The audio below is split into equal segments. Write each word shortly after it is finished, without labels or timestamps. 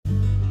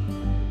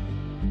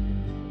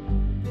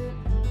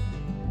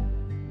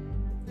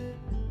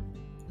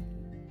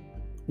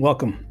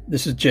Welcome.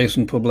 This is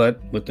Jason Poblet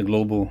with the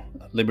Global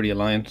Liberty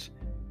Alliance.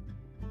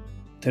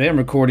 Today I'm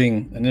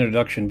recording an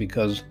introduction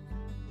because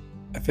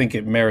I think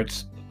it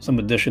merits some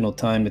additional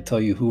time to tell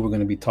you who we're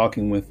going to be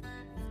talking with.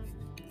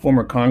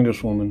 Former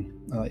Congresswoman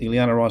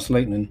Ileana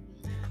Ros-Lehtinen,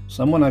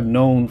 someone I've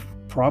known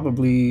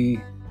probably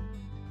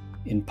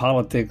in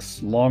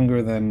politics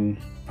longer than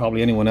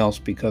probably anyone else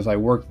because I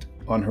worked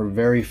on her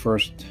very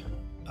first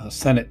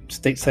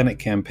state Senate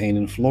campaign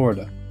in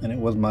Florida, and it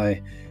was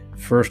my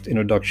first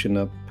introduction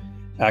of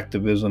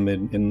activism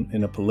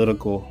in the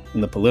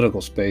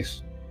political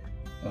space.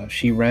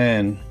 She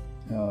ran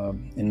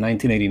in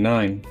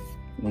 1989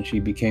 when she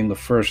became the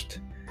first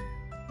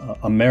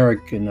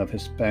American of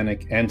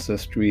Hispanic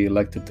ancestry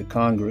elected to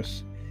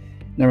Congress.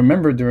 Now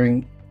remember,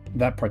 during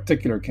that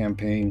particular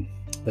campaign,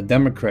 the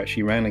Democrat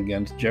she ran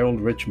against,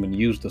 Gerald Richmond,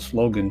 used the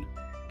slogan,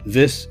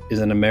 "This is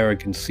an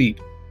American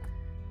seat."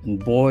 And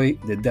boy,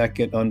 did that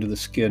get under the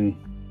skin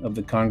of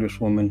the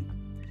Congresswoman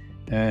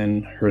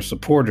and her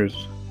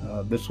supporters.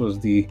 This was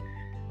the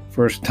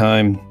first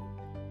time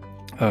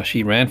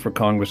she ran for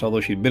Congress, although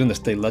she'd been in the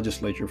state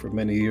legislature for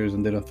many years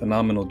and did a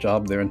phenomenal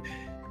job there. And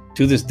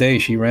to this day,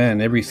 she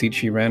ran every seat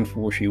she ran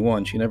for, she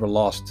won. She never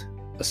lost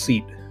a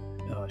seat.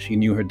 She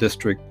knew her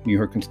district, knew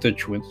her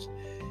constituents.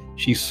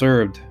 She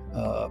served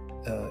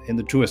in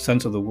the truest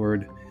sense of the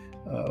word,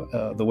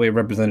 the way a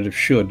representative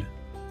should.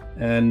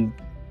 And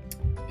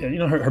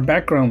her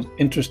background's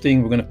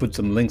interesting. We're going to put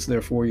some links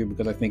there for you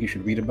because I think you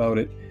should read about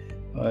it.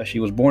 She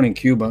was born in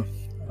Cuba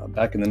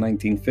back in the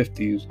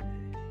 1950s,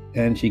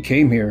 and she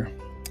came here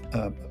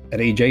at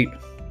age 8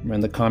 when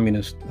the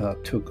communists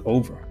took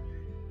over.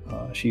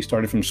 She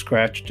started from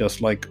scratch,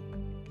 just like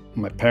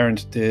my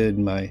parents did,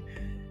 my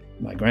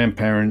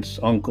grandparents,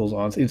 uncles,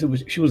 aunts.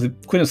 She was a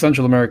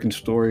quintessential American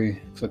story,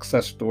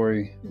 success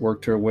story,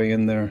 worked her way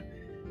in there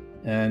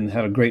and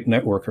had a great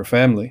network. Her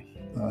family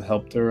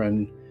helped her,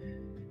 and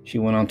she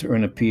went on to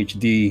earn a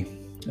PhD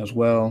as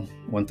well,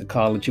 went to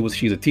college.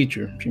 She's a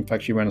teacher. In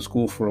fact, she ran a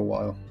school for a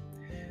while.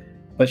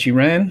 But she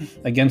ran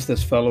against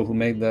this fellow who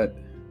made that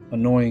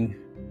annoying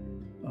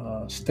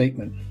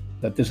statement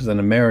that this is an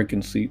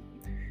American seat.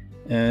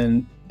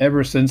 And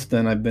ever since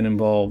then, I've been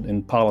involved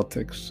in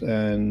politics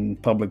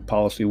and public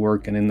policy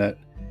work and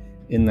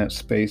in that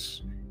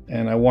space.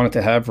 And I wanted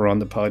to have her on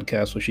the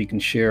podcast so she can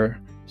share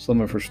some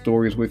of her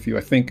stories with you.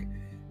 I think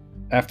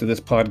after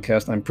this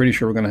podcast, I'm pretty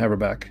sure we're going to have her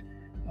back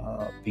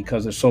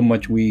because there's so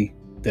much we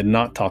did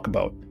not talk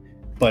about.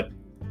 But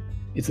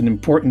it's an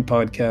important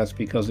podcast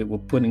because it will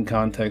put in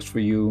context for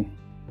you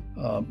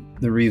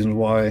the reasons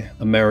why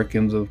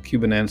Americans of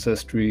Cuban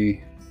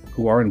ancestry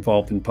who are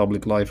involved in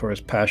public life are as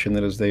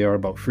passionate as they are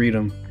about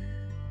freedom,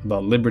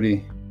 about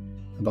liberty,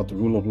 about the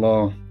rule of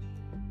law,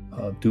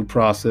 due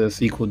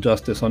process, equal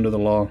justice under the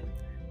law.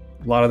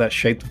 A lot of that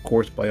shaped, of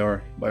course, by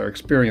our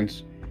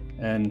experience.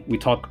 And we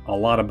talk a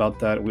lot about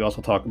that. We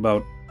also talk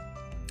about,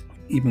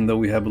 even though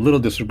we have a little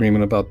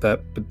disagreement about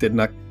that, but did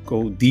not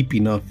go deep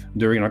enough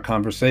during our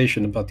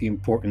conversation about the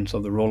importance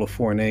of the role of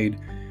foreign aid.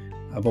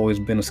 I've always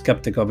been a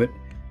skeptic of it,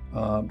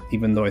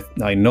 even though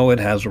I know it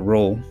has a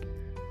role.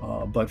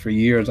 But for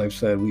years I've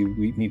said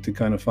we need to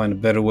kind of find a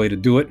better way to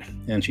do it.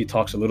 And she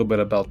talks a little bit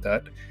about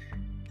that.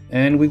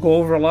 And we go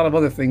over a lot of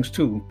other things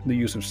too. The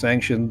use of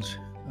sanctions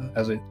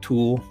as a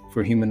tool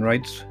for human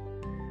rights,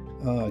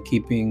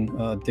 keeping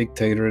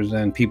dictators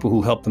and people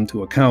who help them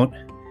to account.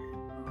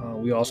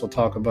 We also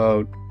talk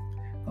about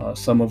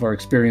some of our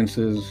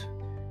experiences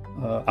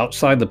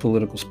outside the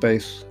political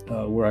space,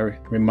 where I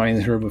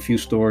reminded her of a few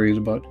stories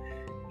about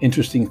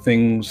interesting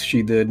things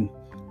she did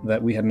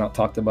that we had not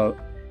talked about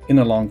in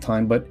a long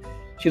time. But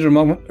she's a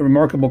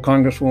remarkable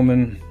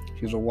Congresswoman.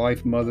 She's a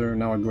wife, mother,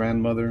 now a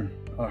grandmother.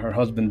 Her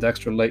husband,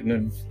 Dexter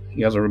Lehtinen,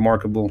 he has a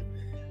remarkable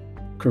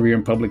career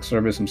in public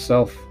service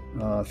himself.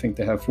 I think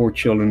they have 4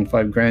 children,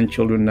 5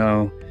 grandchildren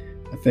now.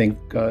 I think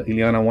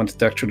Ileana wants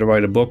Dexter to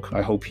write a book.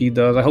 I hope he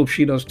does. I hope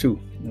she does too.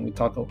 And we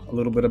talk a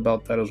little bit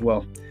about that as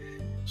well.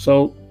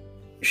 So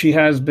she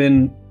has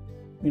been,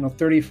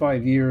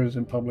 35 years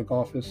in public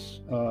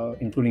office,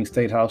 including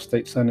State House,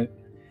 State Senate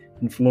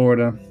in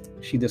Florida.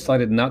 She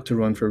decided not to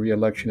run for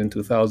re-election in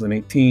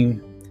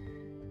 2018.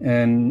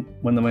 And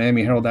when the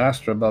Miami Herald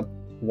asked her about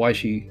why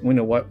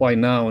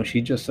now, and she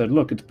just said,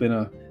 look, it's been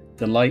a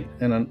delight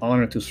and an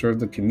honor to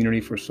serve the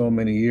community for so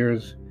many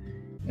years.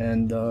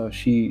 And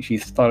she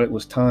thought it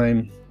was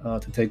time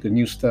to take a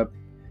new step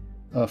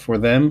for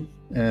them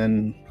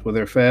and for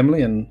their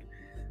family, and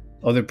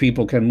other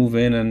people can move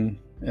in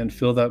and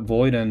fill that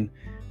void. And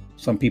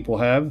some people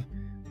have,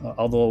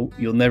 although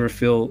you'll never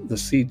fill the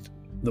seat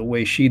the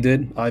way she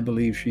did. I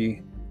believe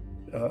she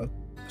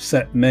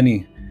set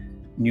many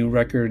new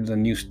records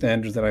and new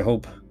standards that I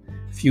hope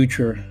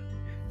future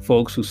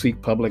folks who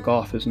seek public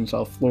office in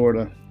South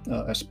Florida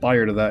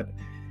aspire to that.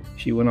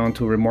 She went on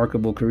to a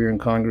remarkable career in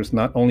Congress,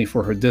 not only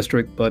for her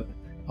district, but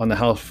on the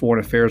House Foreign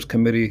Affairs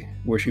Committee,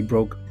 where she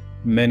broke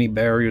many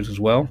barriers as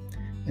well.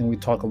 And we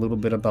talk a little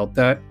bit about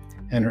that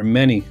and her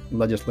many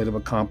legislative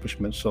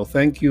accomplishments. So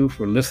thank you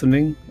for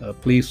listening.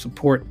 Please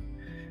support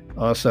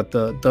us at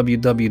the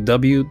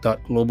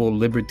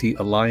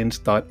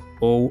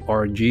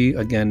www.globallibertyalliance.org.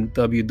 Again,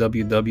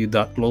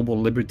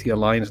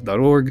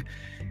 www.globallibertyalliance.org.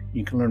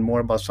 You can learn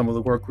more about some of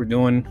the work we're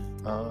doing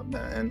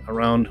and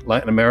around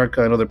Latin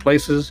America and other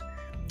places.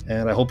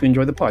 And I hope you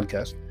enjoy the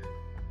podcast.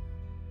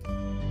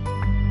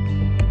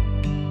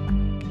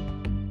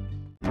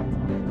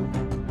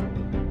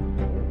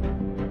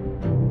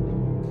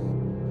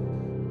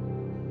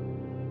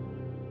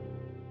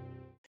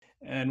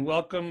 And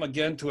welcome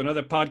again to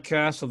another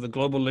podcast of the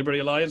Global Liberty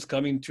Alliance,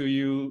 coming to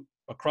you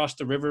across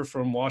the river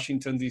from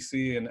Washington,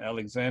 D.C. and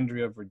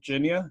Alexandria,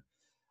 Virginia.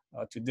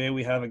 Today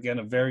we have again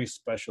a very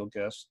special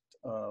guest,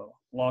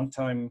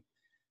 longtime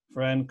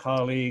friend,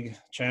 colleague,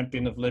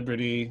 champion of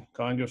liberty,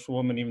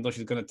 Congresswoman, even though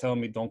she's going to tell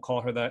me don't call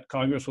her that,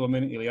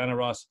 Congresswoman Ileana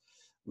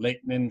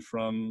Ros-Lehtinen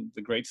from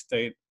the great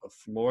state of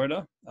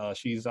Florida. I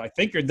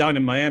think you're down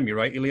in Miami,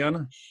 right,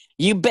 Ileana?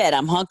 You bet.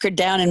 I'm hunkered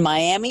down in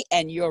Miami,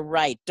 and you're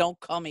right. Don't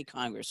call me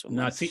Congresswoman.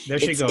 No, see, there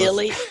she goes.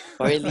 Ili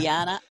or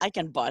Ileana. I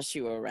can boss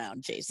you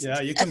around, Jason.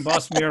 Yeah, you can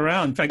boss me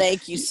around. In fact,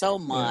 thank you so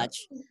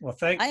much. Yeah. Well,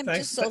 I'm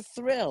just so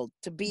thrilled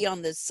to be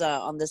on this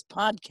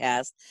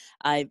podcast.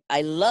 I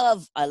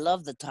love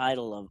the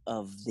title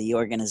of the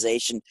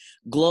organization,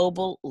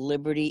 Global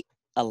Liberty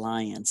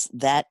Alliance.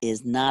 That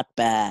is not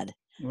bad.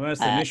 Well,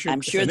 it's an issue.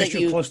 I'm sure that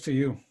close to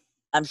you.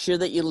 I'm sure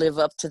that you live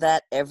up to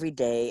that every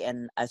day,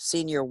 and I've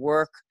seen your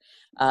work.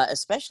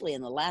 Especially in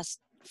the last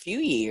few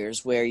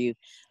years where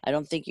I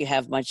don't think you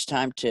have much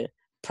time to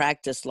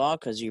practice law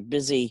because you're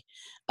busy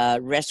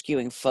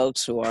rescuing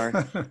folks who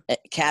are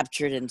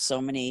captured in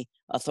so many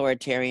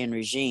authoritarian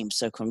regimes.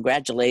 So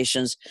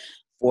congratulations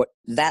for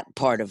that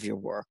part of your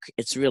work.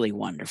 It's really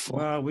wonderful.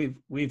 Well,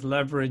 we've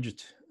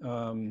leveraged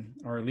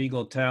our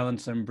legal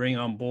talents and bring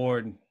on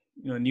board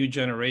a new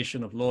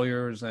generation of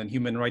lawyers and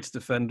human rights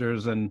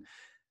defenders and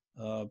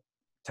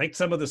take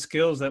some of the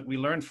skills that we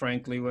learned,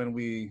 frankly, when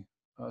we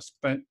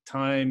spent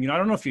time, I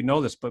don't know if you know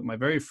this, but my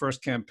very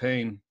first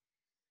campaign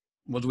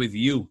was with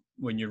you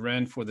when you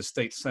ran for the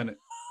state Senate.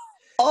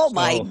 Oh,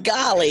 my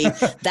golly.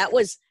 That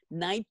was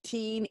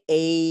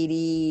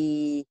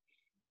 1980,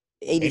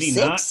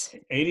 86?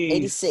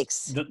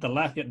 86.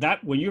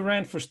 When you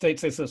ran for state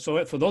Senate,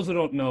 so for those who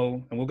don't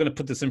know, and we're going to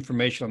put this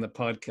information on the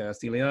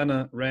podcast,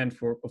 Ileana ran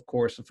for, of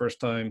course, the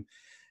first time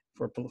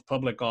for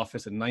public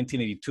office in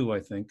 1982, I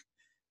think.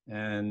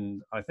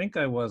 And I think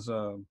I was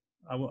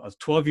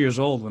 12 years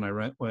old when I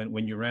ran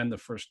when you ran the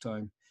first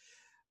time,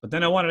 but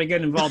then I wanted to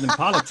get involved in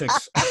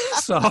politics.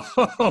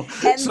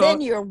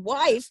 Then your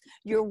wife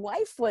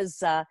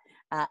was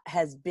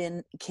has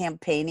been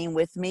campaigning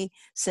with me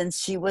since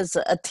she was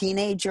a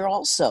teenager.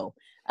 Also,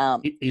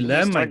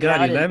 Ileana, my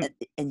God, Ileana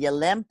and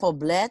Ileana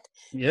Poblet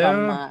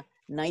from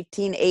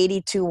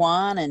 1982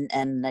 on,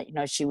 and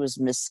she was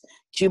Miss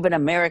Cuban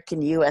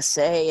American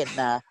USA,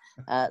 and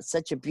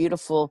such a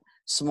beautiful,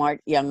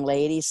 smart young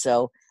lady.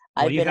 So.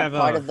 I've been a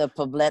part of the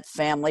Poblet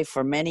family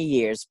for many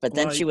years, but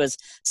then she was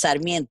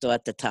Sarmiento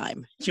at the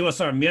time. She was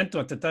Sarmiento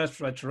at the time,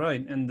 that's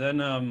right. And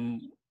then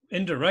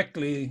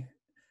indirectly,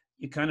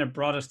 you kind of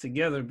brought us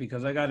together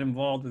because I got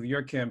involved with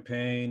your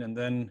campaign. And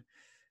then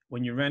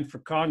when you ran for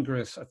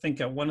Congress, I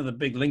think at one of the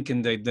big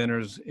Lincoln Day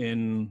dinners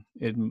in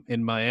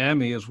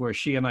Miami is where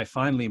she and I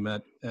finally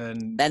met.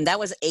 And that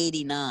was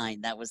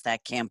 89. That was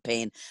that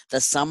campaign, the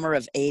summer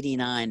of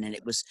 89. And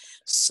it was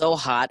so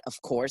hot,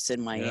 of course,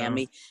 in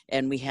Miami. Yeah.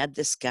 And we had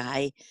this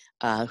guy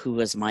who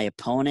was my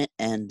opponent,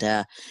 and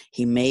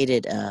he made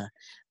it a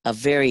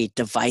very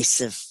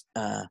divisive,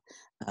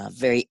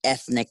 very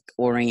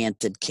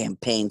ethnic-oriented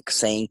campaign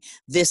saying,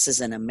 this is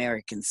an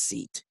American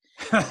seat.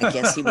 I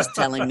guess he was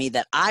telling me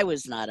that I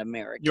was not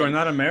American. You're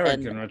not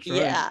American, that's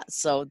right. Yeah.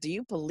 So, do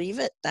you believe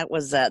it? That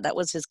was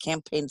his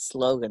campaign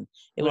slogan.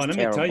 It was let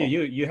terrible. me tell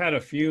you, you had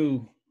a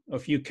few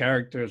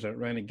characters that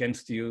ran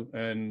against you,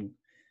 and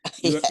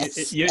you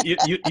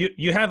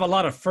have a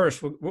lot of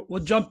firsts.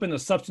 We'll jump into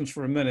substance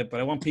for a minute, but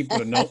I want people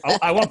to know.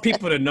 I want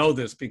people to know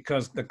this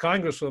because the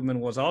Congresswoman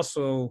was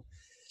also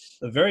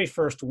the very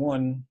first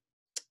one.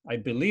 I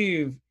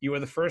believe you were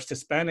the first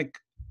Hispanic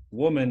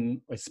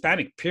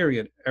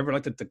period ever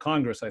elected to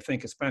Congress. I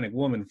think Hispanic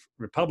woman,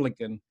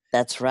 Republican.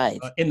 That's right.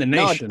 In the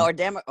nation. No, or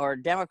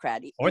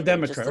Democrat. Or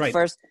Democrat, right.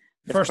 First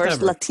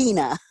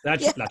Latina.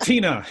 That's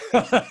Latina.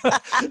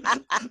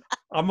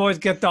 I'm always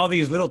get all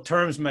these little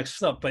terms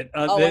mixed up, but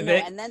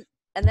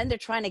and then they're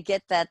trying to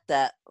get that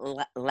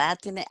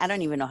Latin. I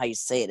don't even know how you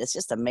say it. It's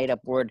just a made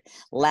up word,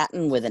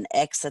 Latin with an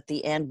X at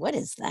the end. What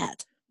is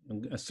that?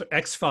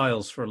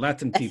 X-Files for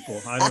Latin people.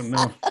 I don't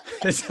know.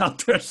 It's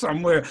out there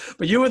somewhere.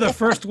 But you were the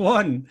first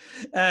one,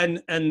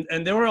 and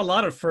there were a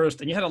lot of first,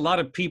 and you had a lot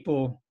of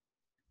people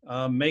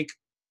they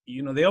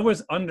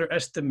always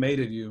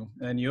underestimated you,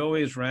 and you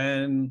always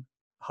ran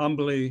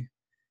humbly,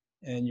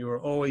 and you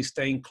were always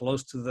staying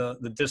close to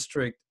the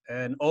district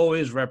and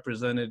always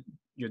represented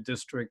your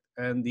district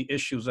and the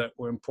issues that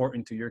were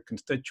important to your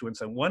constituents.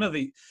 And one of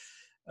the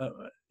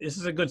this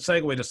is a good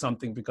segue to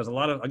something, because a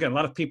lot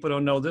of people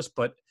don't know this,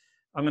 but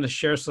I'm going to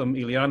share some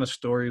Ileana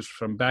stories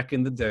from back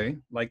in the day.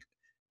 Like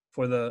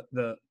for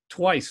the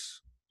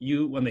twice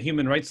you on the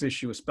human rights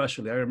issue,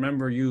 especially. I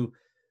remember you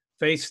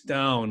faced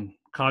down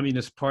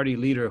Communist Party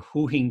leader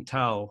Hu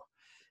Jintao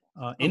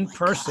Oh in my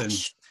person.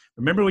 gosh.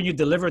 Remember when you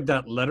delivered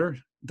that letter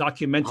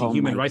documenting Oh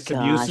human my rights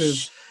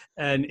abuses? gosh.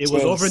 And it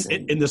was over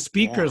Jason. in the Yeah.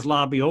 speaker's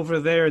lobby over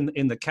there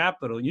in the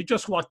Capitol. You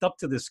just walked up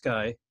to this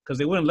guy because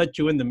they wouldn't let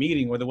you in the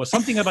meeting, or there was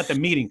something about the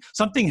meeting.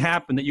 Something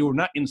happened that you were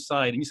not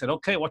inside. And you said,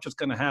 okay, watch what's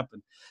going to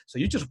happen. So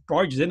you just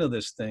barged into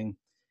this thing.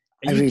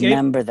 I And you gave,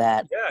 remember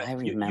that. yeah, I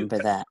remember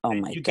that. Oh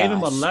my you gave him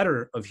a gosh.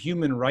 letter of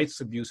human rights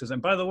abuses.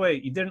 And by the way,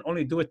 you didn't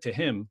only do it to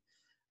him.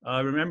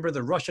 Remember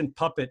the Russian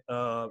puppet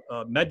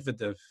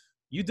Medvedev?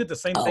 You did the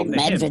same Oh, thing to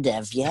him.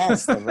 Medvedev.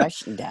 Yes, the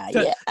Russian guy.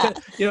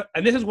 Yeah.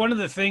 And this is one of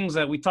the things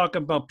that we talk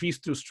about peace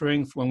through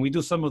strength when we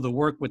do some of the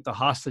work with the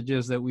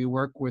hostages that we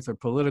work with or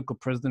political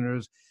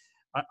prisoners.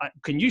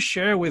 Can you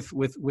share with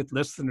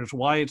listeners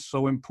why it's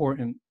so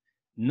important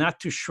not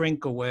to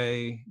shrink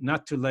away,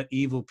 not to let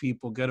evil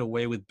people get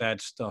away with bad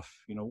stuff?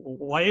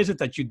 Why is it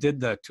that you did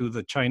that to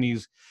the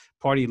Chinese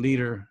party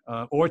leader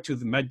or to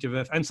the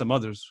Medvedev and some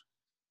others?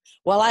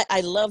 Well,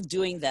 I love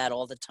doing that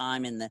all the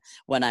time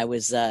when I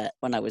was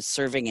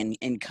serving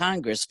in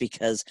Congress,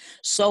 because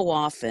so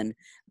often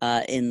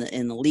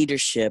in the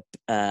leadership,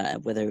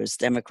 whether it was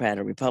Democrat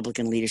or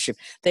Republican leadership,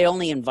 they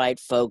only invite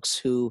folks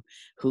who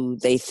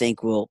they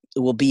think will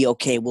be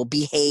okay, will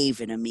behave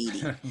in a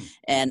meeting.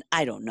 And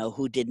I don't know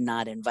who did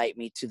not invite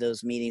me to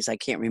those meetings. I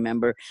can't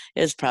remember.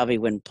 It was probably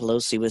when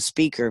Pelosi was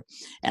speaker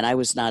and I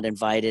was not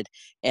invited.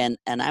 And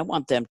I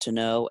want them to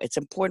know it's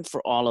important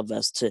for all of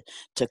us to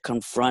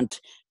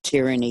confront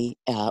tyranny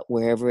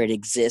wherever it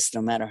exists,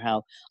 no matter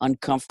how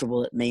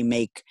uncomfortable it may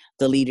make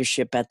the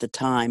leadership at the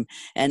time.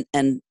 And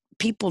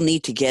people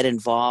need to get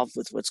involved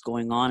with what's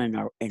going on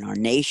in our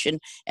nation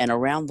and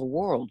around the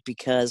world,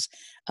 because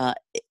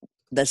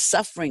the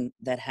suffering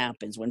that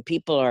happens when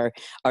people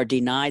are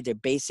denied their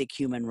basic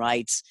human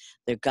rights,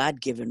 their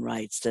God-given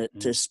rights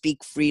to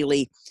speak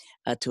freely,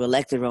 to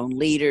elect their own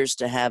leaders,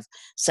 to have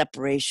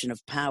separation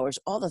of powers,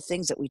 all the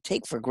things that we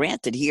take for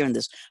granted here in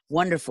this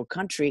wonderful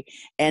country,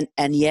 and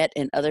yet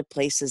in other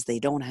places they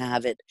don't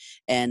have it.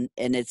 And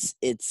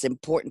it's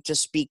important to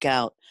speak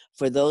out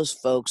for those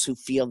folks who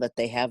feel that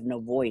they have no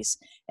voice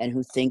and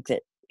who think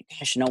that,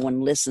 gosh, no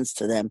one listens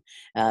to them.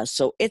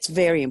 So it's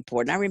very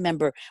important. I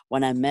remember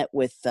when I met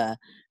with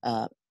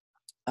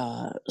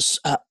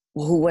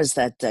who was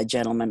that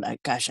gentleman?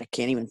 Gosh, I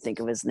can't even think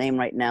of his name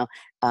right now.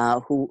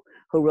 Who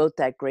wrote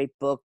that great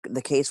book,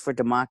 The Case for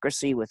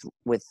Democracy, with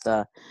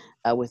Ron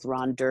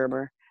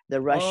Dermer, the Oh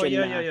Russian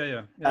yeah.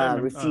 I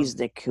remember.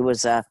 refugenik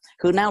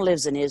who now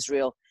lives in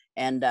Israel.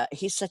 And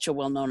he's such a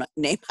well-known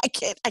name. I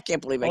can't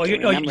believe I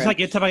can't remember him.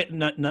 You're talking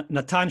about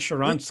Natan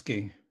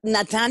Sharansky.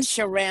 Natan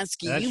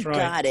Sharansky, That's you right.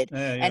 got it.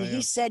 Yeah.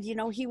 He said,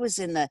 he was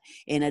in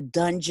a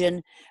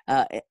dungeon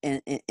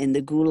in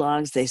the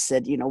gulags. They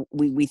said,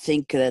 we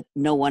think that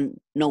no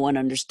one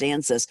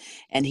understands us,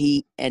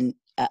 and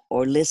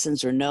or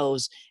listens or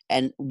knows.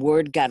 And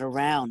word got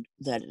around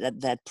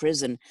that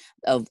prison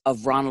of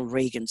Ronald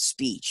Reagan's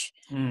speech,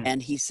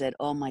 and he said,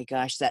 "Oh my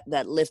gosh,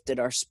 that lifted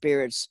our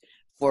spirits."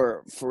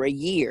 For a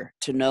year,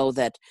 to know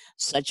that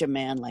such a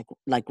man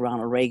like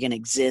Ronald Reagan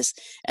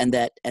exists, and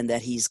that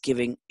he's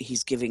giving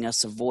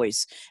us a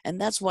voice.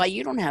 And that's why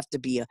you don't have to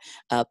be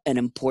an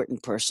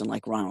important person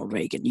like Ronald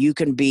Reagan. You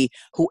can be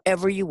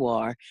whoever you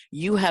are.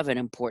 You have an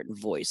important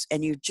voice,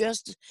 and you're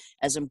just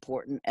as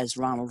important as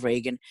Ronald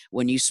Reagan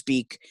when you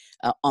speak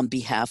on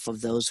behalf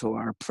of those who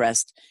are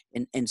oppressed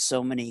in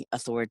so many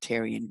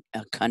authoritarian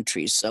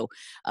countries. So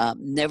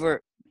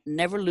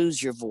never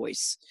lose your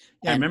voice,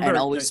 and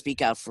always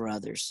speak out for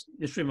others.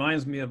 This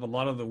reminds me of a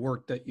lot of the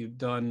work that you've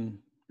done.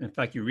 In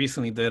fact, you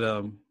recently did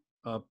a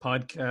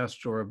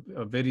podcast or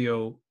a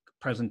video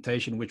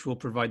presentation, which we'll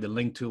provide the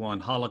link to,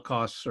 on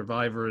Holocaust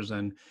survivors.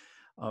 And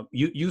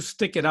you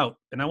stick it out.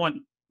 And I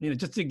want,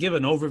 just to give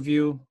an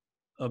overview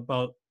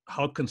about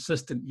how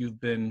consistent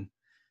you've been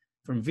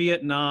from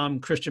Vietnam,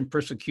 Christian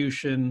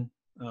persecution,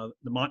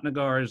 the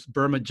Montagnars,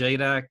 Burma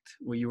Jade Act,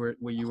 where you were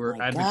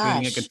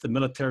advocating against the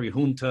military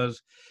juntas.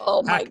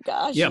 Oh my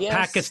gosh! Yeah,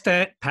 yes.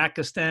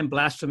 Pakistan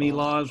blasphemy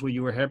laws, where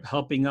you were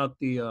helping out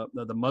the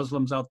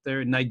Muslims out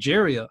there. In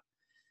Nigeria,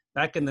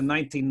 back in the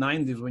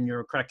 1990s, when you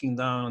were cracking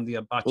down on the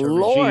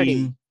Abacha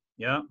regime.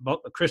 Yeah,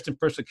 Christian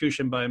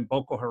persecution by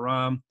Boko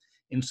Haram.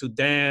 In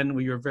Sudan,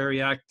 where you were very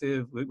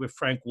active with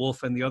Frank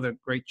Wolf and the other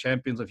great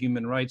champions of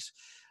human rights.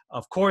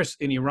 Of course,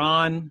 in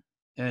Iran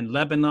and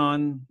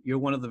Lebanon, you're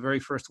one of the very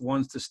first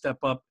ones to step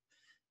up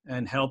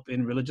and help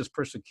in religious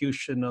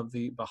persecution of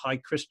the Baha'i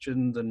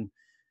Christians. And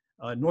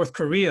North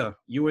Korea,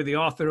 you were the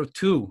author of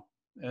two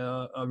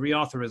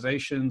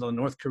reauthorizations on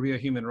North Korea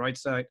Human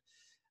Rights Act.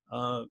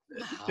 How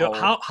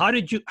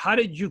did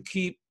you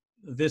keep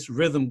this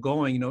rhythm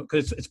going?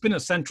 Because it's been a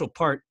central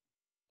part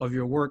of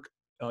your work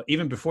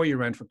even before you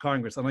ran for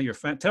Congress. I know you're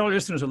tell our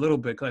listeners a little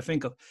bit, because I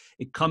think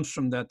it comes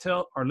from that.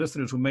 Tell our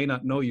listeners who may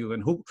not know you,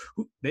 and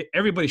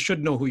everybody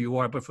should know who you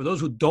are, but for those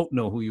who don't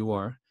know who you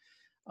are,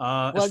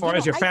 as far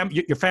as your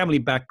family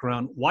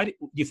background, why do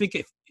you think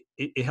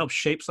it helped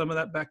shape some of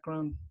that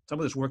background, some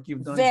of this work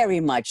you've done? Very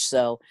much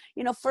so.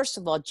 First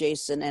of all,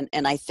 Jason,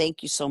 and I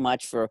thank you so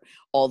much for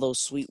all those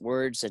sweet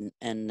words,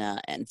 and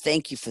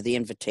thank you for the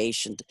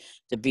invitation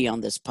to be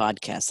on this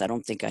podcast. I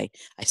don't think I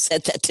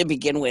said that to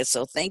begin with,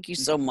 so thank you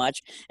so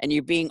much. And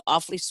you're being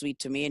awfully sweet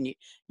to me, and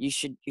you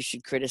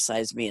should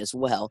criticize me as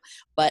well.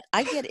 But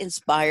I get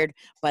inspired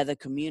by the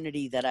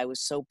community that I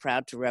was so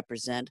proud to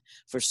represent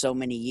for so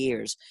many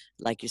years.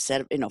 Like you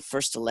said,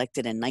 first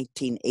elected in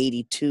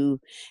 1982,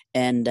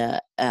 and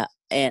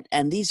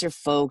and these are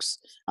folks.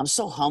 I'm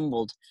so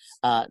humbled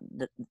that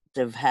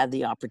to have had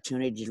the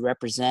opportunity to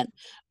represent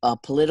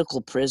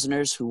political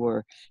prisoners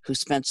who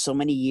spent so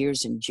many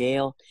years in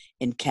jail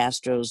in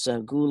Castro's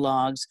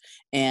gulags,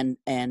 and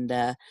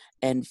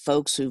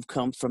folks who've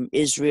come from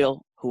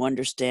Israel who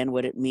understand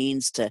what it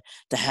means to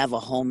have a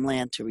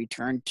homeland to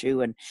return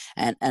to,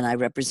 and I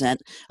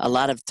represent a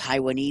lot of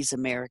Taiwanese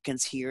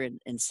Americans here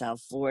in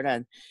South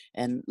Florida,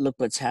 and look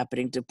what's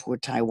happening to poor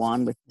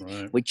Taiwan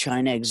with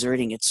China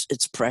exerting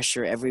its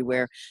pressure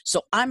everywhere.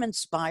 So I'm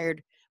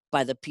inspired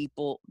by the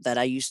people that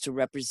I used to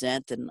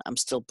represent, and I'm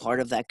still part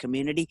of that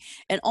community.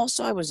 And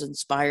also I was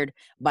inspired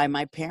by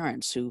my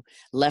parents who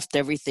left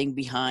everything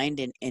behind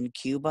in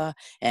Cuba,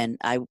 and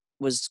I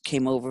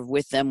came over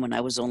with them when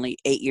I was only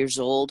 8 years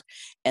old,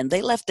 and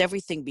they left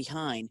everything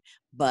behind,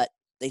 but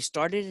they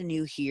started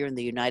anew here in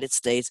the United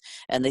States,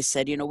 and they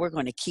said, we're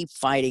going to keep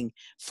fighting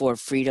for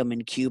freedom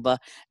in Cuba.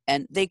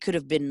 And they could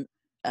have been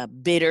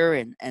bitter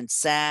and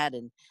sad,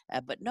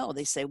 but no,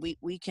 they say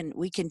we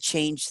can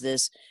change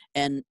this,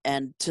 and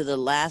to the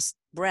last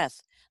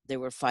breath they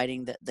were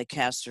fighting the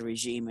Castro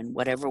regime in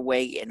whatever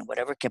way, in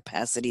whatever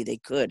capacity they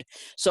could.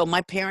 So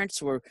my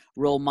parents were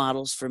role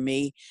models for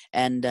me,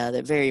 and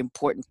they're very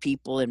important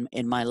people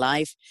in my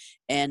life,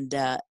 and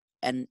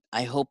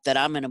I hope that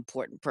I'm an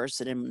important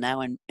person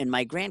in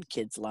my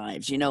grandkids'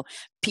 lives.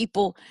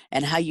 People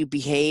and how you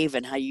behave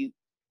and how you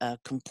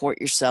comport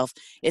yourself,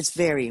 it's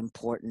very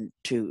important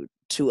to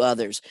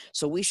others.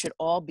 So we should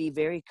all be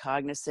very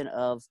cognizant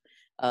of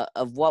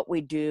what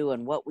we do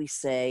and what we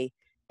say.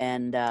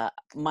 And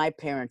my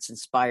parents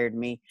inspired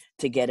me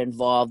to get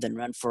involved and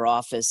run for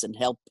office and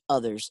help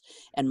others.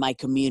 And my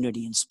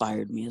community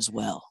inspired me as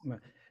well.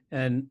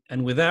 And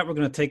with that, we're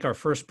going to take our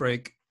first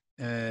break.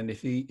 And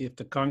if the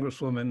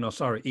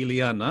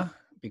Ileana,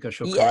 because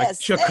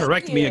she'll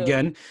correct me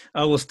again,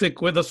 will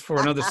stick with us for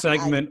another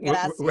segment.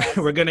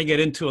 We're going to get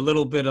into a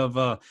little bit of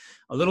a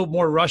little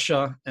more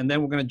Russia, and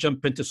then we're going to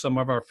jump into some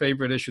of our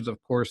favorite issues,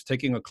 of course,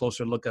 taking a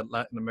closer look at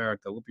Latin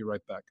America. We'll be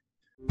right back.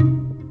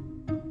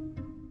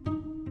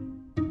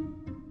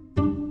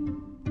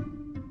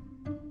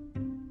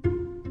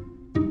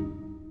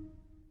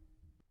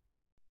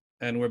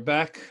 And we're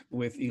back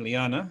with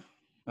Ileana.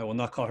 I will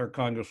not call her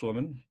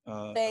Congresswoman.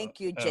 Thank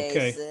you, Jason.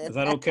 Okay, is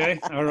that okay?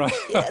 All right.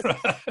 Yes. All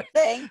right.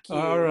 Thank you.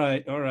 All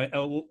right.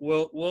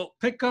 We'll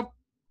pick up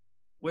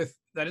with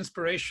that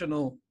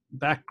inspirational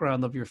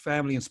background of your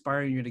family,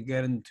 inspiring you to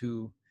get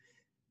into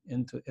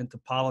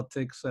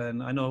politics.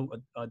 And I know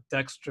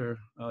Dexter,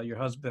 your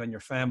husband, and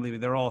your family,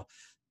 they're all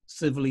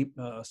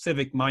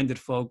civic-minded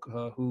folk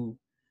who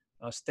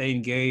stay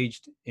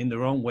engaged in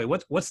their own way.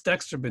 What's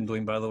Dexter been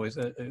doing, by the way?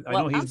 I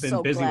know he's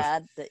been busy.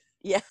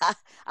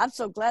 I'm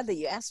so glad that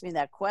you asked me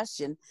that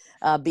question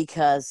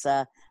because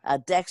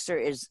Dexter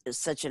is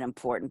such an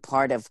important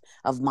part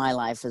of my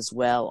life as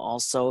well.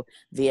 Also,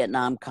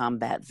 Vietnam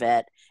combat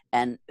vet,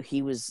 and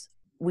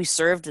we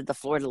served at the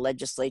Florida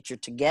legislature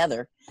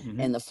together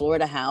in the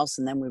Florida House,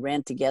 and then we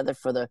ran together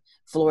for the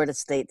Florida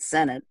State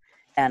Senate.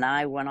 And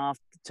I went off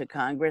to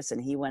Congress,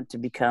 and he went to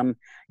become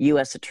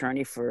U.S.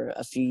 attorney for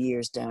a few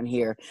years down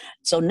here.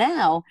 So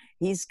now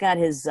he's got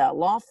his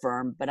law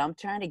firm, but I'm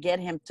trying to get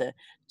him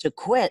to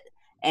quit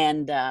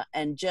and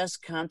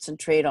just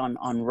concentrate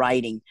on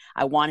writing.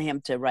 I want him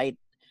to write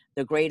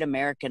the great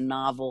American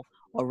novel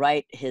or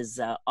write his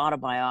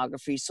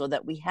autobiography so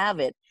that we have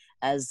it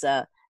as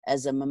a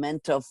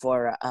memento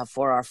for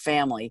our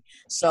family.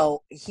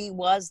 So he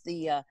was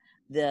the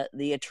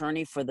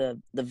attorney for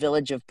the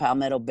village of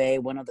Palmetto Bay,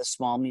 one of the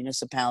small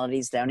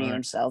municipalities down here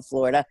in South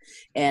Florida.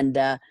 And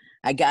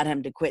I got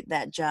him to quit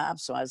that job,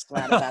 so I was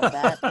glad about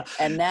that.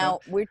 And now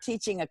we're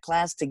teaching a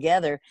class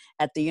together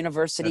at the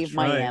University of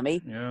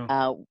Miami.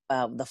 Yeah.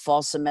 The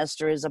fall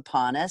semester is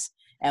upon us,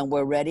 and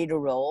we're ready to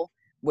roll.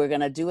 We're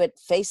going to do it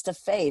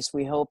face-to-face.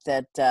 We hope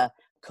that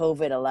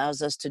COVID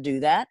allows us to do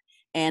that.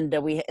 And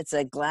it's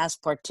a glass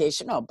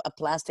partition, a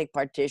plastic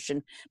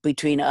partition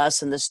between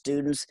us and the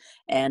students,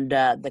 and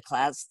the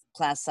class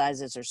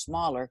sizes are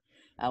smaller.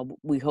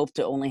 We hope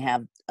to only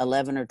have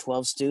 11 or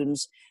 12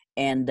 students,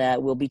 and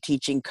we'll be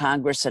teaching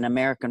Congress and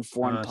American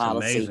foreign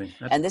policy.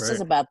 And this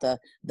is about the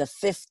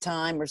fifth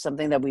time or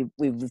something that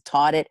we've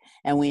taught it,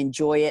 and we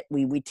enjoy it.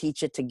 We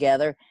teach it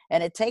together,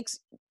 and it takes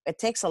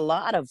a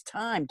lot of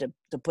time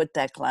to put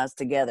that class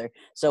together.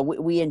 So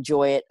we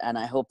enjoy it, and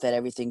I hope that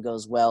everything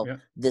goes well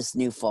this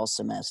new fall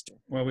semester.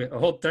 Well, I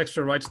hope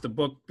Dexter writes the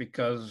book,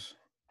 because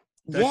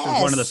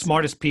Dexter's one of the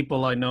smartest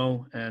people I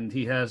know, and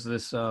he has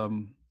this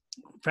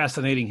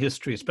fascinating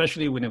history,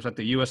 especially when he was at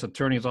the U.S.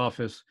 Attorney's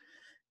Office.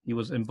 He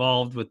was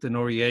involved with the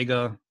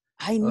Noriega.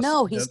 I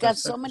know he's got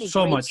so many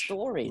great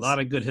stories. A lot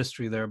of good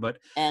history there, but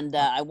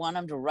I want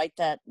him to write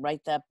that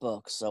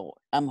book. So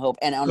I'm hoping.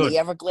 And on the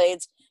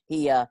Everglades,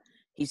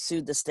 he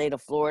sued the state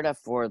of Florida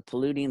for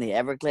polluting the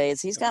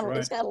Everglades. He's got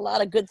a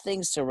lot of good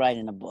things to write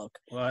in a book.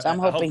 Well, so I'm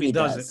hoping he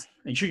does it.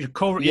 And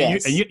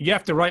you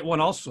have to write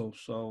one also.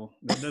 So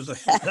there's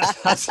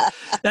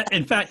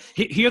in fact,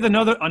 here's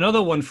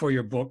another one for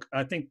your book.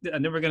 I think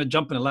I'm never going to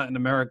jump into Latin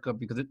America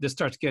because this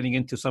starts getting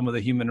into some of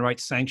the human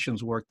rights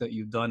sanctions work that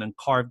you've done and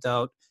carved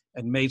out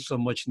and made so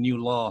much new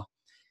law.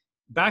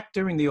 Back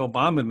during the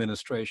Obama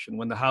administration,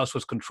 when the House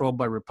was controlled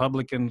by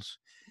Republicans,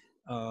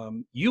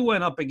 you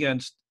went up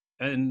against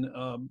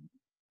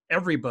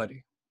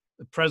everybody,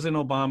 President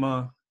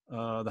Obama,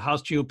 the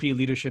House GOP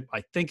leadership.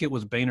 I think it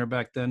was Boehner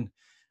back then,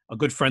 a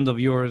good friend of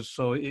yours.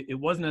 So it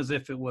wasn't as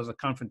if it was a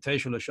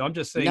confrontational issue. I'm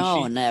just saying.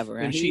 No, never.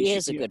 And he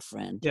is a good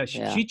friend. Yeah,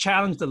 she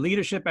challenged the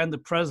leadership and the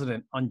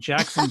president on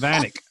Jackson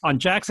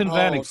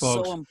Vanik, folks.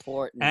 So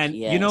important. And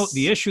you know,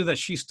 the issue that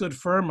she stood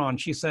firm on,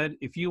 she said,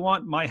 if you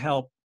want my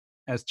help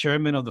as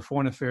chairman of the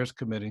Foreign Affairs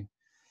Committee,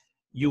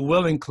 you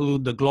will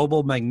include the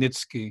Global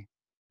Magnitsky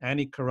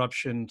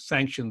Anti-Corruption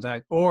Sanctions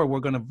Act, or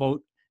we're going to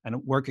vote and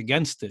work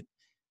against it.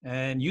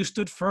 And you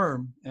stood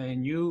firm,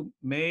 and you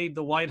made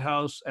the White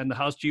House and the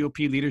House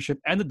GOP leadership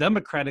and the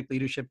Democratic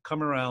leadership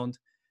come around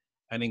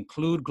and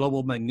include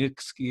Global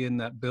Magnitsky in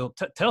that bill.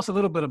 Tell us a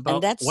little bit about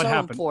what happened. And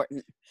that's so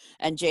important.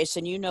 And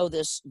Jason, you know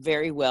this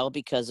very well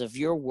because of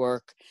your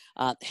work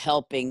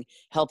helping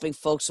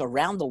folks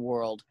around the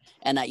world.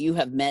 And you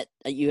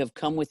have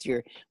come with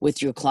your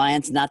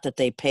clients, not that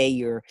they pay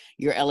your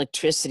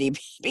electricity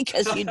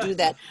because you do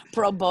that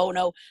pro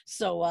bono.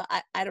 So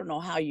I don't know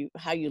how you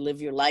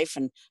live your life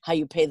and how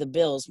you pay the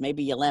bills.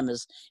 Maybe Ileana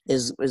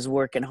is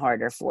working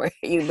harder for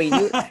you.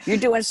 But you're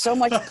doing so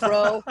much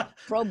pro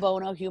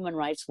bono human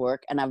rights work.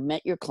 And I've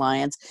met your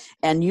clients,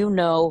 and you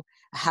know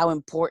how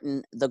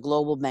important the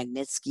Global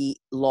Magnitsky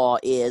Law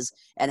is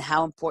and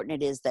how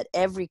important it is that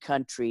every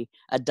country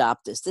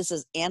adopt this. This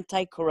is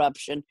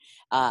anti-corruption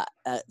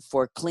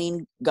for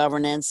clean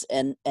governance,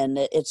 and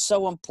it's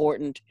so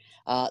important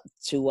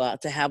to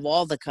have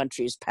all the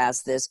countries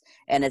pass this.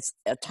 And it's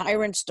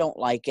tyrants don't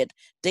like it,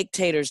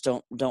 dictators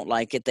don't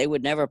like it. They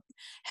would never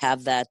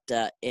have that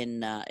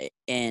in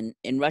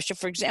Russia,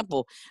 for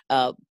example.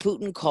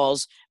 Putin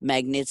calls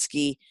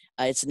Magnitsky.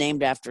 It's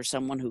named after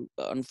someone who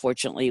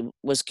unfortunately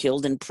was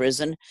killed in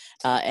prison,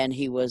 and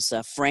he was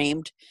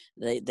framed.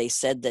 They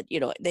said that,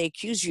 they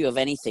accuse you of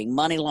anything: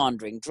 money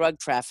laundering, drug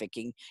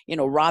trafficking,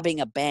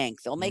 robbing a bank.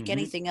 They'll make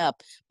anything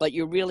up, but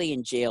you're really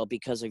in jail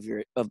because of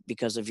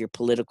your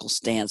political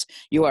stance.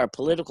 You are a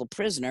political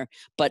prisoner,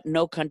 but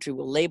no country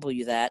will label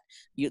you that.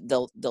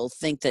 They'll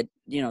think that,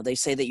 they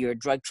say that you're a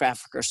drug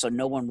trafficker, so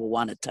no one will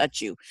want to touch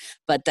you.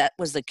 But that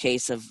was the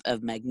case of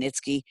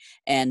Magnitsky,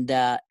 and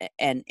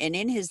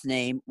in his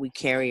name we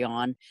carry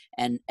on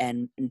and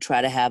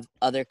try to have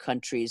other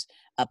countries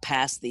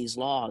pass these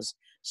laws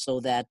so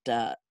that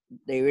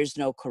there is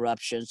no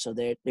corruption, so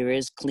there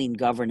is clean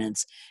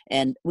governance.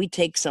 And we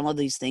take some of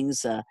these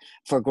things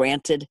for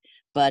granted,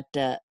 but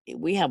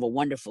we have a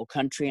wonderful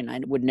country, and I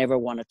would never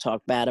want to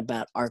talk bad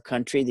about our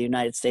country, the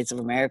United States of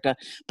America.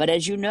 But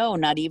as you know,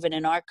 not even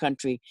in our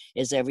country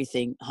is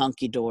everything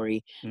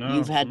hunky-dory. No.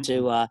 You've had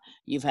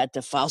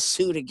to file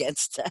suit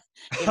against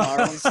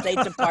our own State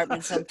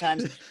Department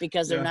sometimes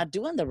because they're not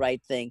doing the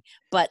right thing.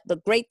 But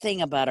the great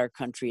thing about our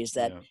country is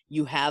that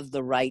you have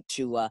the right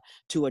to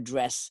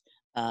address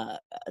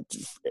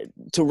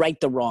to right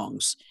the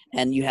wrongs,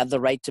 and you have the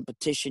right to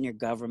petition your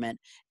government.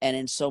 And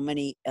in so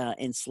many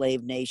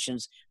enslaved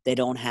nations, they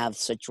don't have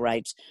such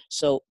rights.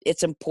 So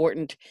it's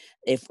important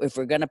if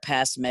we're going to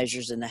pass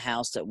measures in the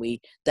House that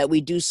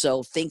we do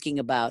so thinking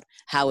about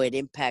how it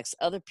impacts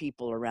other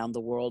people around the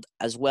world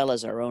as well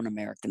as our own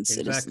American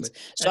citizens.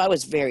 Exactly. So I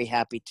was very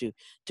happy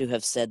to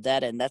have said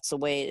that, and that's the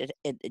way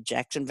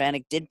Jackson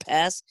Vanik did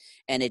pass,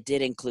 and it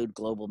did include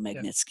Global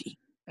Magnitsky. Yeah.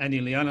 And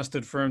Ileana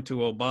stood firm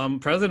to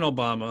President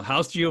Obama,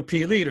 House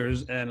GOP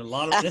leaders, and a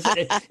lot of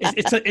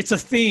it's a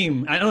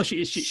theme. I know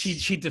she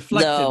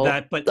deflected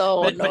that,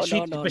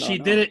 but she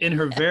did it in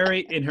her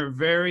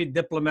very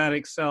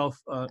diplomatic self.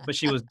 But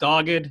she was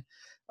dogged.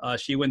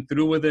 She went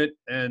through with it,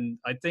 and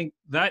I think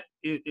that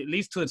it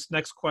leads to its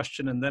next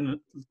question, and then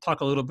talk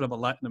a little bit about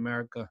Latin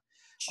America.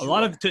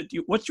 Sure.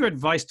 What's your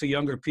advice to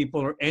younger people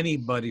or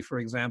anybody, for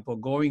example,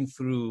 going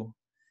through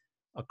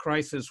a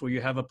crisis where you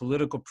have a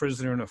political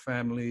prisoner in a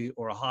family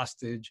or a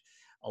hostage?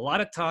 A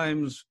lot of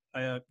times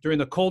during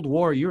the Cold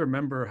War, you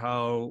remember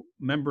how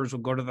members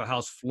would go to the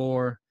House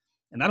floor,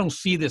 and I don't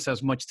see this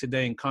as much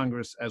today in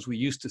Congress as we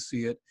used to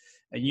see it.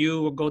 And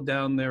you will go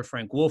down there,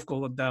 Frank Wolf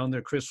go down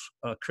there, Chris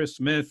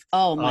Smith,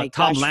 oh my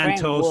Tom gosh, Lantos,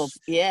 Frank Wolf.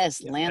 Yes,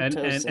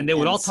 Lantos, and they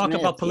would all talk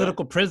about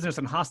political prisoners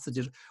and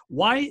hostages.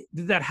 Why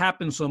did that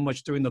happen so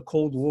much during the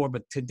Cold War?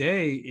 But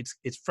today,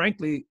 it's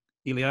frankly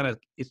Ileana,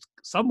 it's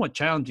somewhat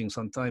challenging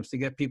sometimes to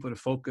get people to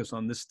focus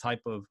on this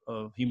type of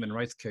human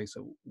rights case.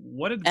 So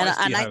what advice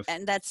do you have?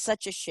 And that's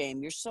such a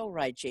shame. You're so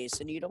right,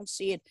 Jason. You don't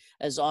see it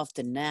as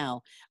often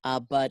now,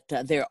 but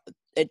there.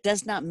 It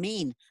does not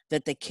mean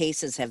that the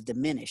cases have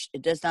diminished.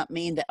 It does not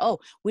mean that, oh,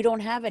 we don't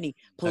have any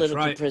That's political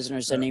right.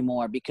 prisoners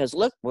anymore, because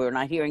look, we're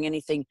not hearing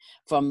anything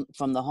from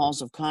the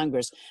halls of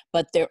Congress.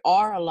 But there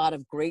are a lot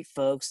of great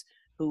folks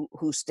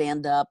who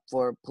stand up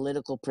for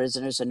political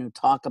prisoners and who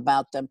talk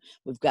about them.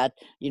 We've got,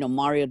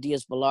 Mario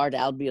Diaz-Balart,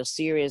 Albio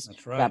Sirius, That's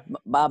we've right.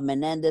 got Bob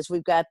Menendez.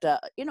 We've got,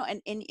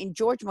 and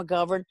George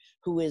McGovern,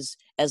 who is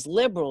as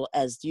liberal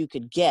as you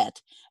could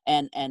get.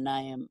 And I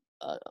am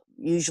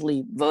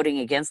usually voting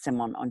against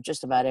him on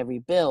just about every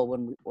bill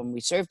when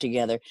we serve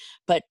together.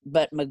 But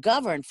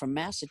McGovern from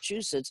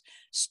Massachusetts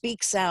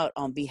speaks out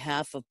on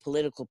behalf of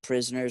political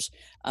prisoners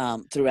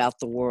throughout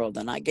the world,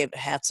 and I give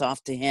hats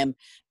off to him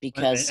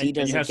because he And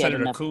you doesn't have get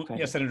Senator enough Coons. Yeah,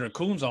 credit. Senator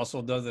Coons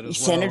also does it as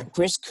Senator well.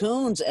 Chris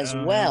Coons as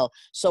Uh-huh. well.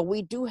 So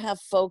we do have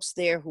folks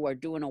there who are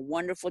doing a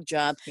wonderful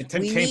job. And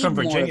Tim We Kaine need from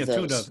more Virginia of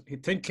too those. does.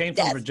 Tim Kaine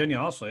from That's Virginia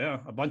also. Yeah,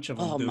 a bunch of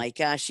them Oh do. my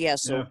gosh, yeah. Yeah.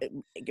 So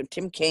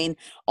Tim Kaine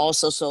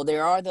also. So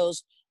there are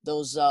those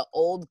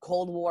old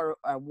Cold War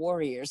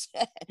warriors.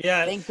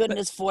 Yeah. Thank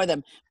goodness for them.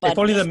 If But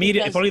only the just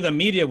media, if because only the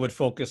media would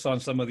focus on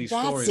some of these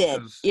that's stories, it,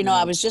 because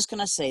I was just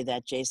gonna say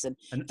that, Jason.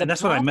 and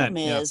that's what I meant.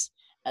 Yeah.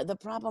 The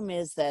problem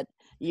is that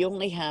you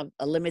only have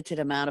a limited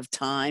amount of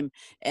time,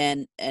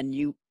 and and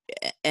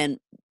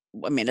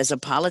I mean, as a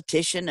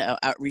politician,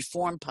 a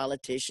reformed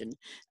politician,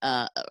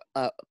 uh,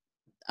 uh,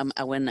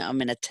 I'm in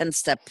a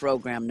 10-step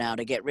program now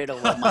to get rid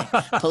of all my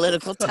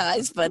political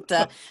ties. But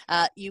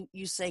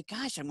you say,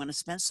 gosh, I'm going to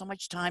spend so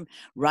much time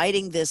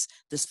writing this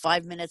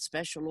 5-minute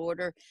special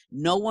order.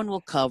 No one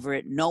will cover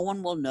it. No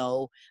one will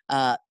know.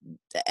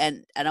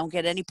 And I don't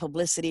get any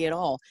publicity at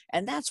all.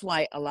 And that's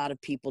why a lot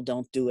of people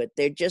don't do it.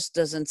 There just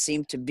doesn't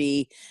seem to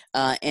be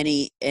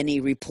any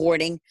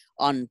reporting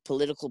on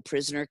political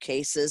prisoner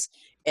cases.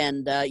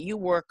 And you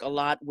work a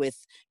lot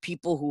with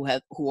people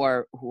who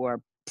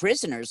are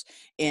prisoners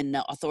in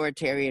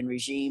authoritarian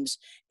regimes,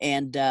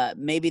 and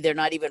maybe they're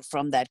not even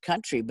from that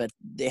country, but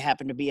they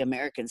happen to be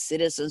American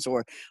citizens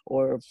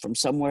or from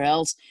somewhere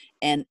else.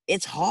 And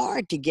it's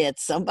hard to get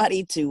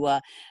somebody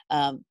to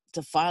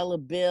file a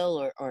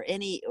bill or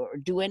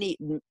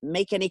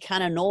make any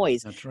kind of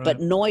noise. That's But right.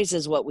 noise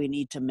is what we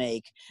need to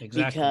make,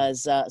 Exactly.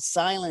 because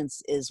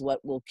silence is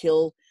what will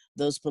kill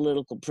those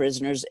political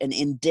prisoners, and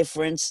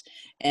indifference.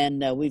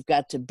 And we've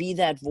got to be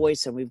that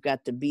voice, and we've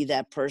got to be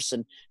that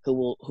person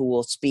who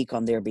will speak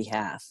on their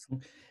behalf.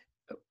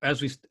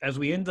 As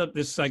we end up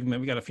this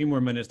segment, we got a few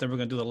more minutes. Then we're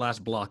going to do the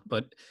last block.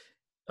 But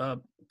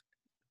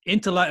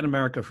into Latin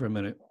America for a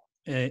minute,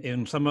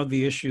 in some of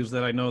the issues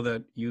that I know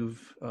that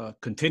you've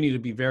continued to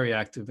be very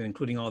active in,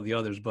 including all the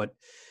others. But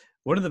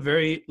one of the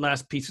very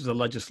last pieces of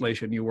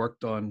legislation you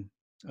worked on,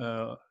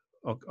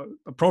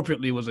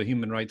 appropriately, was a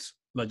human rights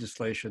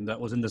legislation that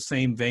was in the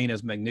same vein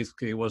as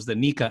Magnitsky, was the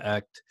NICA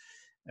Act.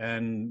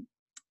 And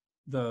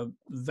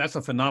that's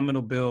a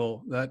phenomenal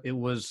bill. That it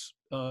was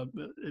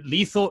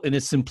lethal in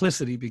its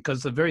simplicity, because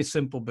it's a very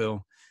simple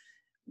bill.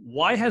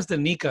 Why has the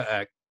NICA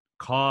Act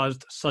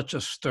caused such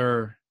a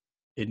stir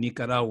in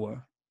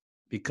Nicaragua?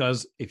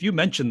 Because if you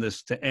mention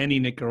this to any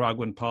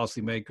Nicaraguan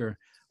policymaker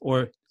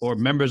or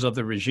members of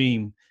the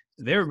regime,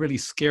 they're really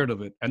scared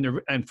of it.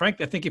 And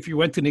frankly, I think if you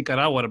went to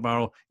Nicaragua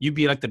tomorrow, you'd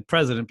be elected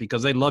president,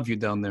 because they love you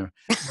down there.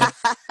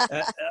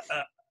 But,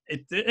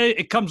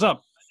 it comes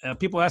up.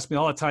 People ask me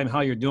all the time how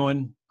you're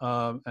doing,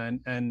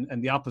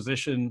 and the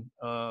opposition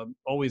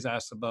always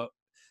asks about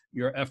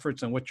your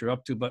efforts and what you're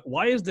up to. But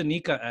why is the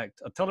NICA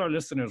Act? Tell our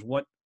listeners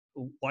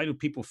why do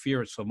people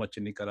fear it so much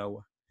in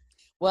Nicaragua?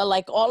 Well,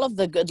 like all of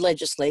the good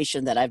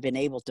legislation that I've been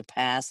able to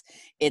pass,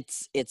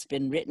 it's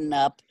been written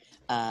up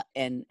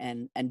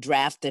and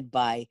drafted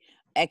by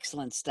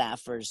excellent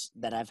staffers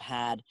that I've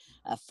had.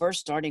 First,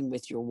 starting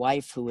with your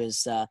wife, who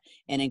is an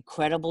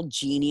incredible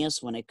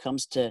genius when it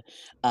comes to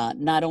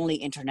not only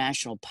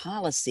international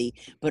policy,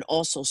 but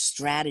also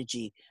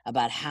strategy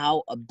about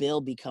how a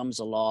bill becomes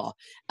a law.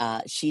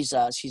 She's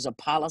a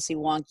policy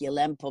wonk.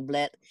 Yelem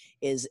Poblet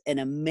is an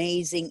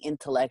amazing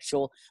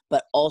intellectual,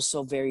 but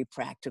also very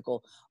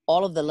practical.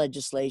 All of the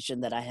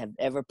legislation that I have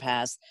ever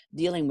passed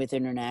dealing with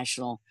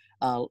international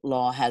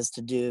law has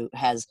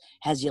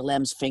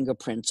Yelem's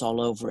fingerprints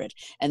all over it.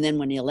 And then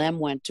when Yelem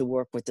went to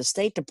work with the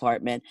State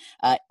Department,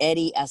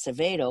 Eddie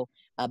Acevedo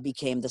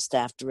became the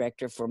staff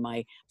director for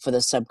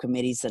the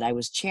subcommittees that I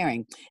was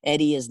chairing.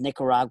 Eddie is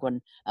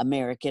Nicaraguan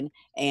American,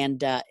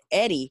 and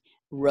Eddie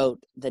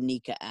wrote the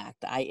NICA Act.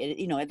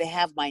 They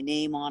have my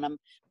name on them,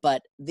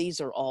 but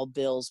these are all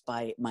bills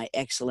by my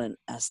excellent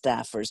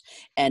staffers.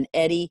 And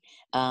Eddie,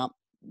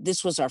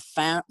 this was our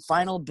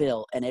final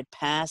bill, and it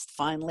passed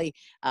finally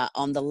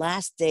on the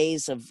last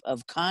days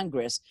of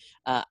Congress.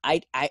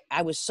 I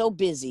was so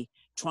busy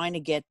trying to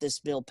get this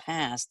bill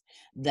passed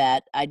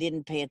that I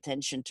didn't pay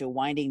attention to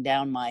winding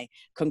down my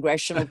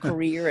congressional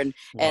career and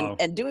Wow.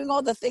 and doing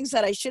all the things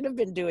that I should have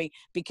been doing,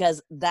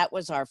 because that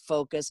was our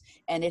focus.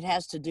 And it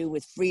has to do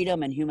with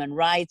freedom and human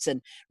rights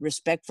and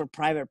respect for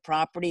private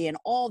property and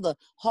all the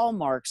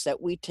hallmarks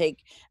that we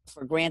take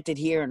for granted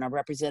here in our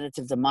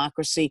representative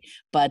democracy.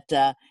 But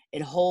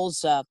it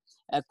holds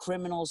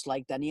criminals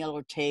like Daniel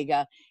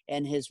Ortega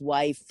and his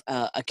wife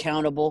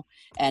accountable,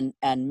 and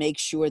make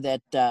sure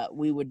that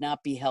we would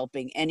not be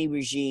helping any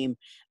regime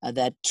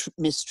that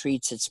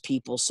mistreats its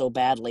people so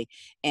badly.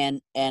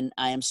 And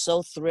I am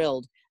so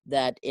thrilled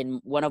that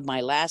in one of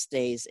my last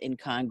days in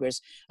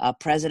Congress,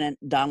 President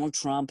Donald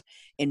Trump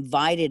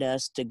invited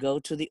us to go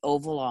to the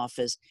Oval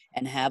Office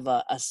and have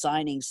a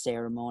signing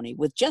ceremony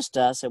with just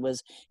us. It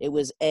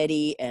was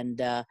Eddie and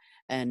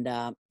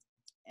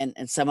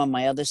some of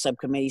my other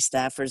subcommittee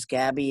staffers,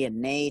 Gabby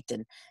and Nate,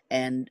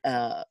 and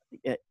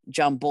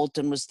John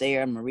Bolton was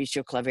there, and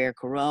Mauricio Claver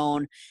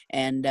Caron,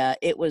 and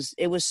it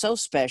was so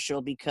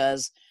special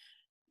because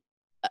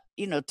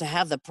to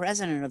have the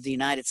President of the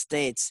United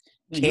States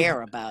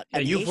care about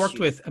an you've worked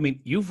issue. with,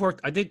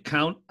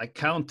 I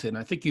counted,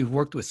 I think you've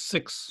worked with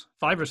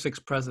 5 or 6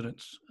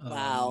 presidents.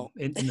 Wow.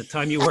 In the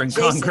time you were in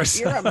Jason, Congress.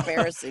 You're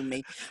embarrassing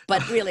me.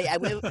 But really,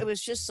 it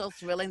was just so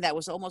thrilling. That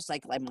was almost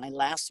like my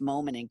last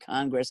moment in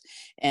Congress.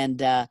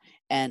 And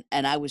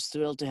I was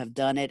thrilled to have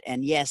done it.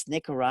 And yes,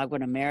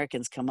 Nicaraguan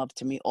Americans come up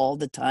to me all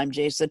the time,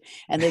 Jason,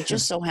 and they're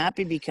just so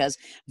happy because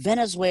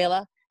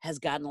Venezuela has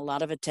gotten a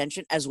lot of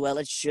attention, as well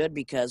it should,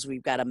 because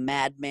we've got a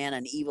madman,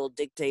 an evil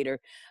dictator,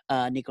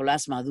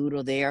 Nicolas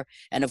Maduro there.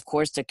 And of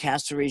course, the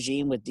Castro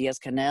regime with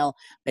Diaz-Canel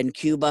in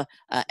Cuba,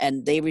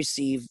 and they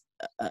receive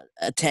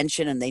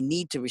attention, and they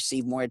need to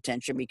receive more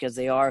attention because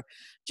they are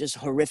just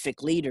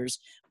horrific leaders.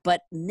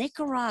 But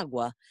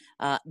Nicaragua,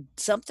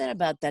 something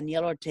about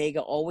Daniel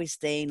Ortega always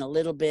staying a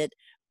little bit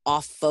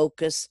off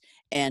focus,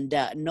 and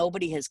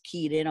nobody has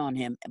keyed in on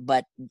him.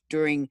 But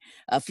during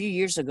a few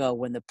years ago,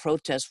 when the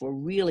protests were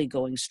really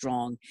going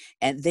strong,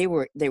 and they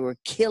were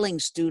killing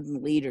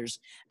student leaders,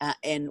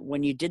 and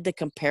when you did the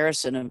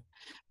comparison of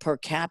per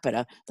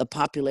capita, the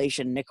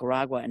population in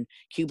Nicaragua and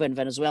Cuba and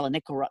Venezuela,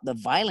 the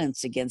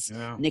violence against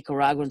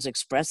Nicaraguans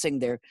expressing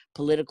their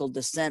political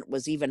dissent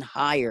was even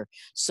higher.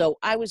 So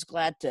I was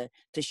glad to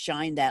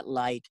shine that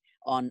light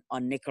on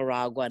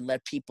Nicaragua and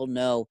let people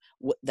know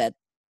that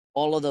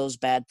all of those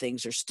bad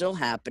things are still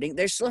happening.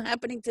 They're still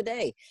happening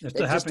today. They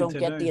just don't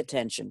get the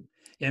attention.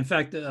 In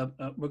fact,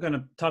 we're going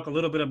to talk a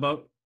little bit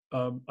about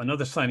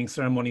another signing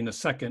ceremony in a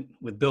second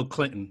with Bill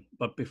Clinton.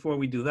 But before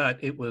we do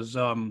that, it was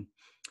a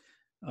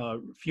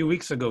few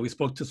weeks ago, we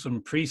spoke to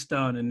some priests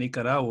down in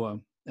Nicaragua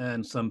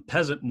and some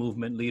peasant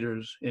movement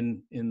leaders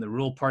in the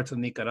rural parts of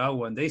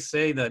Nicaragua. And they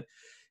say that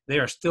they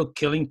are still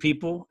killing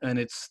people, and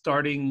it's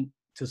starting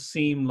to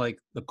seem like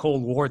the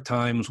Cold War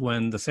times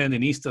when the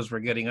Sandinistas were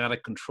getting out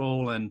of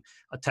control and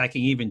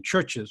attacking even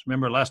churches.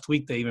 Remember last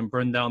week, they even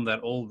burned down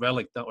that old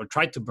relic, or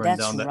tried to burn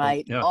down that. That's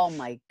right. Oh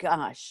my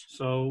gosh.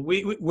 So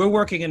we're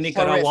working in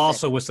Nicaragua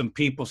also with some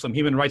people, some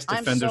human rights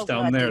defenders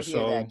down there.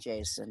 So that,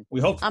 Jason. We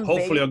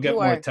hopefully I'll get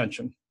more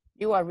attention.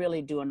 You are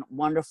really doing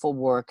wonderful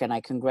work, and I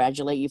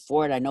congratulate you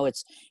for it. I know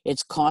it's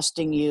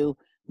costing you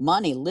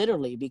money,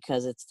 literally,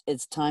 because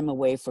it's time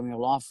away from your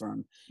law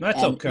firm.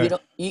 That's okay.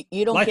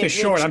 You don't Life get is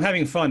short. rich. I'm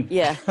having fun.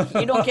 Yeah,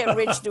 you don't get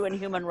rich doing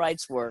human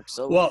rights work.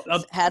 So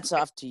hats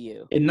off to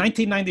you. In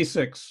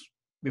 1996,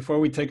 before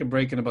we take a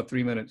break in about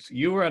 3 minutes,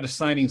 you were at a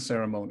signing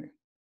ceremony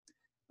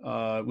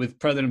with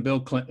President Bill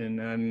Clinton,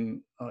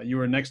 and you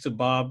were next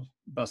to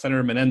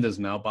Senator Menendez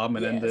now, Bob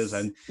Menendez,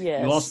 and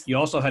you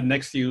also had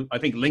next to you, I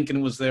think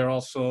Lincoln was there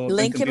also.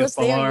 Lincoln was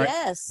there,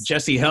 yes.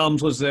 Jesse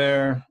Helms was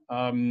there,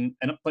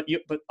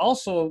 but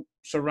also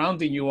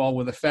surrounding you all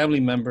were the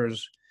family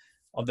members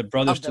of the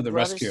Brothers to the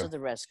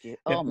Rescue.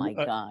 Oh my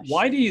gosh!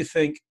 Why do you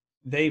think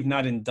they've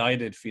not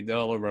indicted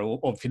Fidel or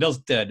Raul? Fidel's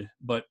dead,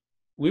 but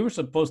we were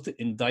supposed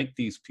to indict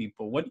these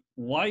people.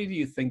 Why do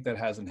you think that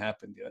hasn't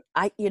happened yet?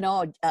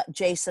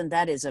 Jason,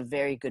 that is a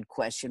very good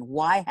question.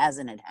 Why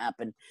hasn't it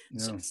happened? Yeah.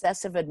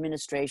 Successive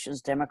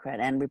administrations, Democrat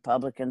and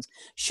Republicans,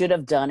 should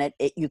have done it.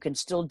 You can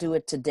still do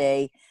it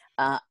today.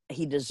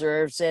 He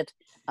deserves it.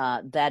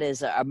 That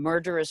is a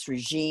murderous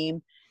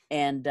regime,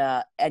 and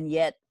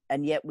yet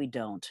we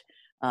don't.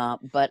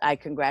 But I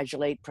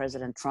congratulate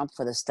President Trump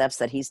for the steps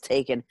that he's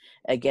taken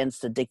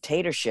against the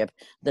dictatorship,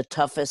 the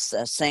toughest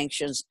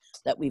sanctions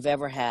that we've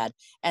ever had.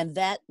 And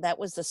that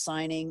was the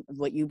signing,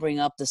 what you bring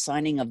up, the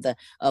signing of the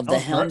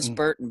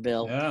Helms-Burton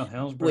bill,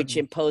 which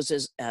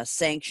imposes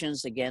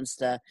sanctions against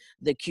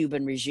the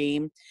Cuban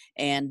regime.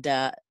 And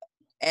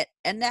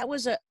that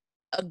was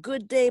a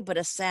good day, but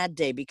a sad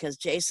day, because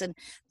Jason,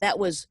 that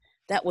was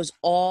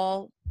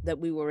all that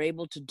we were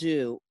able to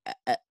do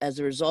as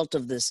a result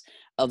of this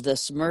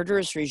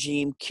murderous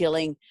regime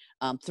killing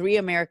 3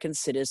 American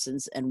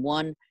citizens and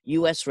 1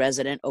 U.S.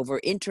 resident over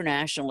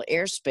international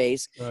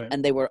airspace,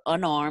 and they were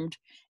unarmed,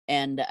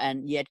 and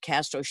yet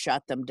Castro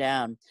shot them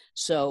down.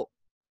 So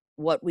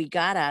what we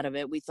got out of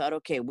it, we thought,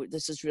 okay,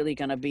 this is really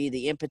going to be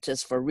the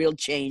impetus for real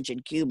change in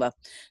Cuba.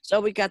 So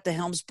we got the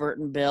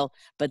Helms-Burton bill,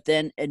 but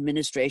then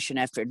administration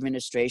after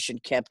administration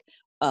kept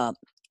uh,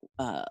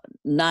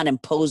 not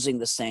imposing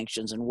the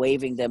sanctions and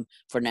waiving them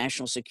for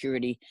national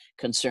security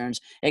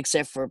concerns,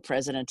 except for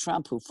President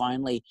Trump, who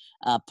finally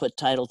put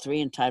Title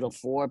III and Title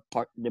IV,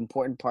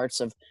 important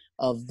parts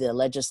of the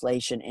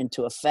legislation,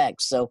 into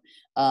effect. So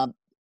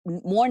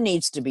more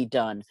needs to be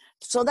done.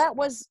 So that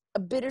was a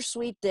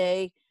bittersweet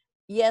day.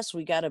 Yes,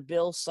 we got a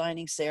bill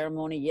signing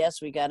ceremony.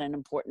 Yes, we got an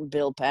important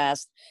bill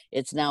passed.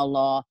 It's now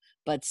law,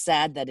 but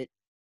sad that it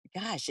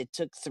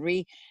took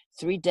three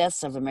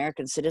deaths of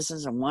American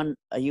citizens and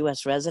a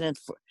U.S. resident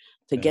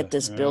to get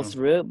this bill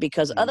through,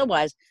 because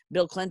otherwise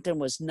Bill Clinton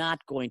was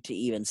not going to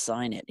even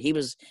sign it. He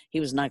was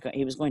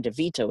going to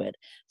veto it.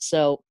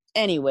 So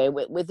anyway,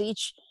 with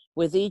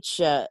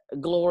each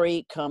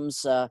glory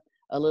comes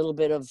a little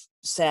bit of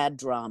sad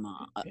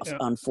drama,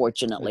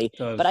 unfortunately.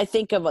 But I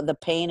think of the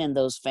pain in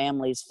those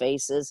families'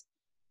 faces,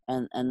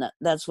 and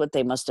that's what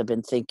they must have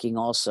been thinking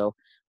also.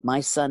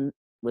 My son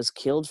was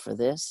killed for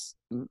this.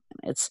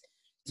 It's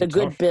a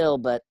good bill,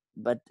 but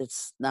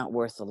it's not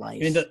worth the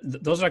life. I mean,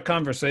 those are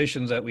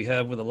conversations that we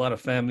have with a lot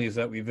of families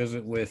that we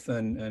visit with,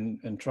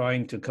 and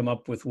trying to come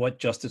up with what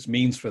justice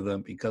means for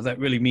them, because that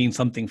really means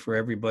something for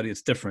everybody.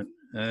 It's different.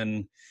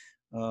 And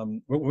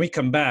when we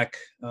come back,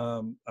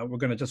 we're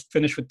going to just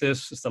finish with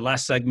this. It's the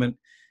last segment,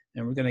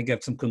 and we're going to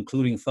get some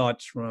concluding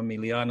thoughts from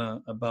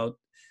Ileana about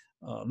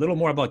a little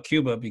more about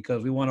Cuba,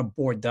 because we want to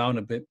bore down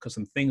a bit, because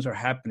some things are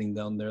happening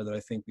down there that I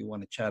think we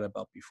want to chat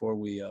about before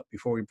we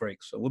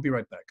break. So we'll be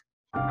right back.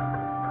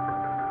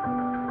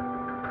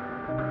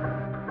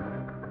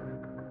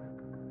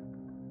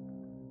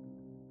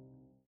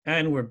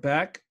 And we're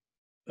back.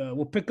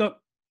 We'll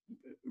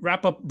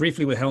wrap up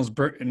briefly with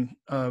Helms-Burton.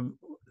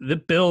 The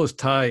bill is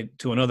tied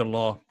to another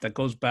law that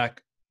goes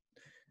back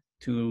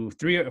to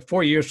 3 or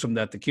 4 years from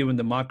that, the Cuban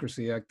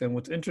Democracy Act. And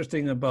what's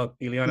interesting about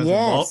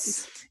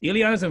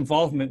Ileana's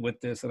involvement with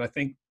this, and I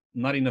think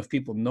not enough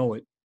people know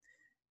it,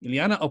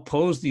 Ileana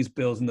opposed these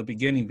bills in the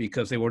beginning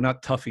because they were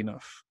not tough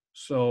enough.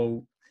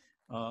 So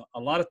a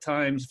lot of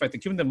times, in fact, the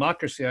Cuban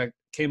Democracy Act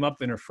came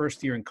up in her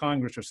first year in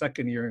Congress or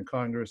second year in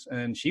Congress,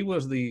 and she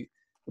was the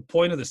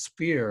point of the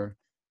spear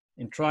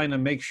in trying to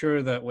make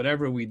sure that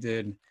whatever we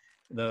did,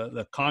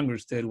 the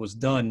Congress did, was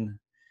done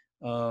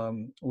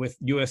with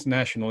U.S.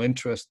 national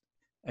interest,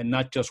 and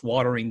not just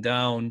watering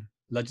down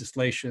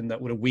legislation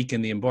that would have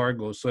weakened the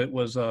embargo. So it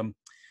was a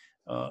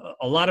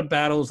lot of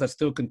battles that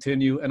still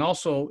continue. And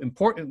also,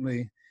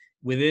 importantly,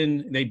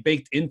 they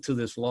baked into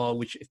this law,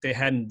 which if they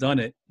hadn't done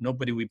it,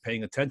 nobody would be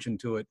paying attention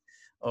to it,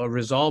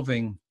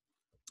 resolving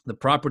the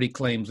property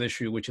claims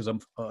issue, which is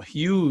a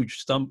huge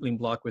stumbling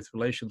block with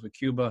relations with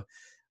Cuba,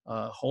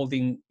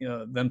 holding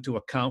them to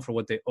account for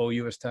what they owe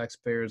U.S.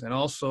 taxpayers, and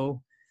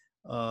also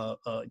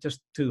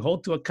just to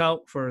hold to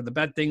account for the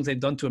bad things they've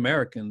done to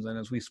Americans. And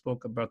as we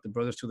spoke about the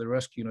Brothers to the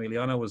Rescue,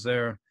 Ileana was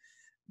there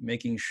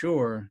making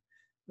sure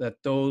that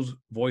those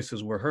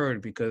voices were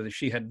heard, because if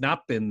she had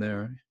not been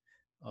there,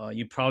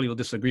 you probably will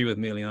disagree with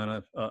me,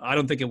 Ileana. I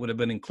don't think it would have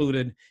been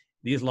included.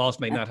 These laws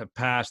may not have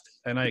passed.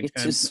 You're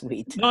too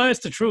sweet. No,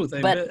 it's the truth.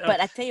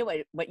 But I tell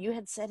you what you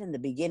had said in the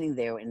beginning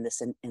there in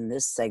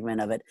this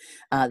segment of it,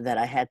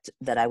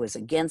 that I was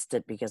against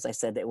it because I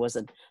said it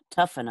wasn't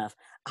tough enough.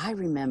 I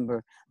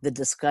remember the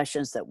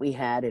discussions that we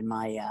had in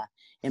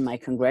my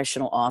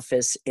congressional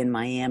office in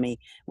Miami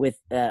with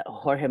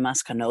Jorge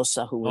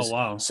Mascanosa, who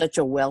was such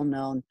a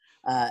well-known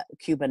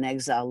Cuban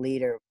exile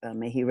leader.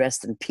 May he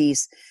rest in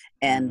peace.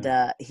 And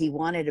he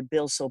wanted a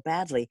bill so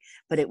badly,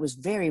 but it was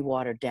very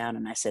watered down.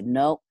 And I said,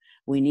 no,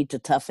 we need to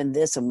toughen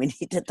this and we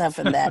need to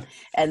toughen that.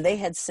 And they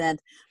had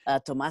sent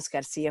Tomas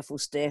Garcia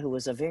Fuste, who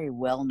was a very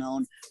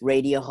well-known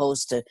radio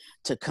host,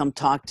 to come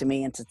talk to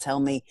me and to tell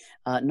me,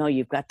 no,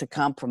 you've got to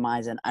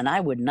compromise. And I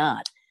would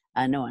not.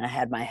 I know. And I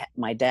had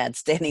my dad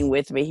standing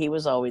with me. He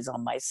was always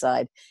on my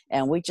side.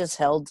 And we just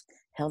held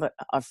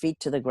our feet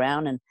to the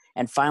ground.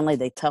 And finally,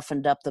 they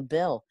toughened up the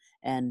bill.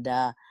 And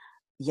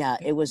yeah,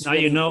 it was.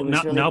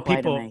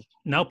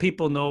 Now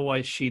people know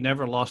why she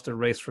never lost a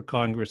race for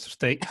Congress,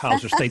 State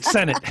House, or State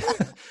Senate.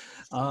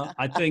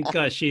 I think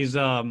she's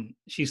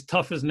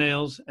tough as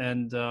nails,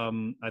 and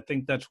I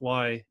think that's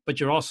why. But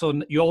you're also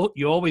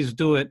you always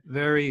do it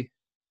very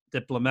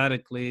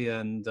diplomatically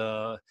and.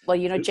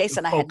 Well,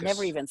 Jason, I had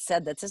never even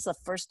said that. This is the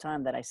first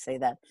time that I say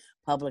that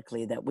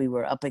publicly, that we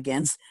were up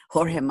against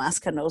Jorge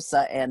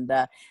Mascanosa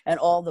and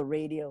all the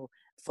radio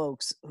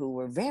folks who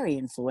were very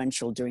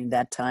influential during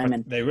that time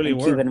in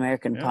Cuban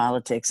American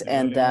politics.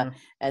 And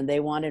they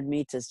wanted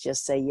me to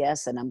just say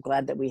yes. And I'm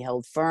glad that we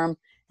held firm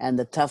and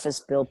the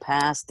toughest bill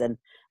passed. And,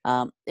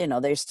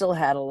 they still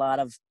had a lot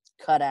of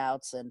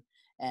cutouts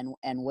and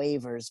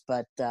waivers,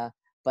 but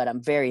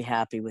I'm very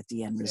happy with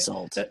the end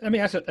result. I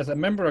mean, as a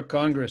member of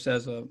Congress,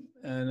 as a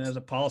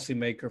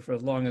policymaker for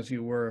as long as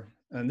you were,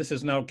 and this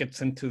is now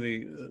gets into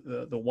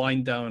the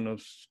wind down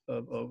of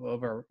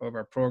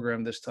our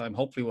program this time.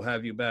 Hopefully we'll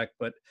have you back.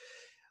 But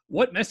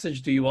what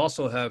message do you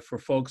also have for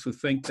folks who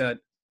think that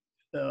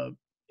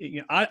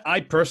I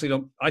personally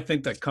don't. I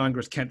think that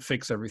Congress can't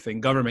fix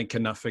everything. Government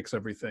cannot fix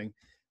everything.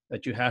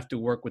 That you have to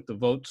work with the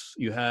votes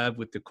you have,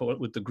 with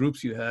the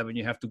groups you have, and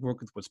you have to work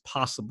with what's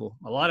possible.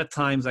 A lot of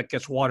times that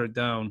gets watered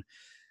down.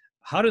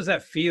 How does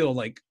that feel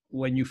like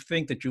when you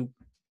think that you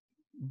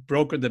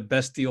broker the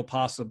best deal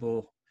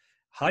possible?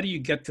 How do you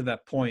get to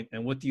that point,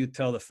 and what do you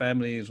tell the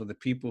families or the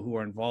people who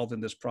are involved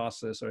in this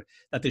process, or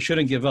that they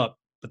shouldn't give up,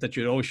 but that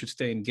you always should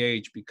stay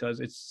engaged,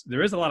 because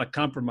there is a lot of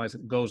compromise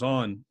that goes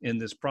on in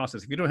this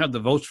process. If you don't have the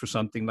votes for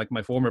something, like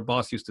my former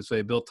boss used to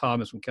say, Bill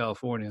Thomas from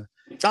California.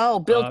 Oh,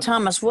 Bill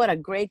Thomas, what a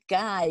great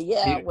guy.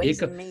 Yeah,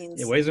 Ways and Yeah,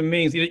 Means. Ways and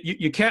Means.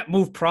 You can't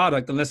move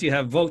product unless you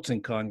have votes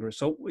in Congress.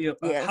 So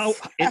how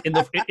Yes.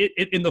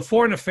 in the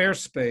foreign affairs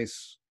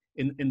space,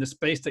 in the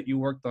space that you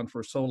worked on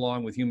for so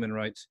long with human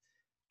rights,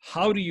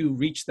 how do you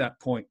reach that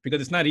point?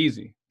 Because it's not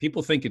easy.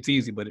 People think it's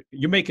easy, but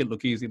you make it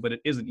look easy, but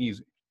it isn't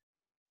easy.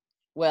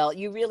 Well,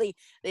 you really,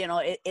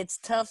 it's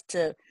tough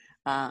to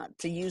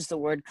use the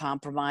word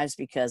compromise,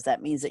 because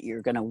that means that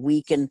you're going to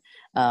weaken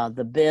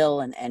the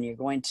bill, and you're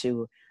going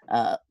to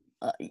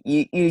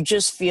you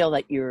just feel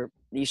that you're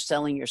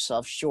selling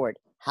yourself short.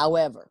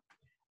 However,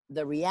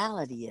 the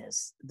reality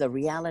is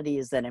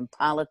that in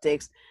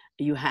politics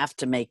you have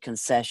to make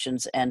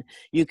concessions, and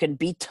you can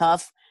be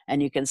tough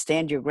and you can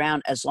stand your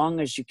ground as long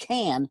as you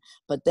can,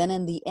 but then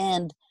in the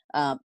end,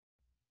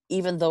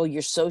 even though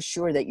you're so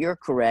sure that you're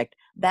correct,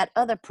 that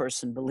other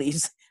person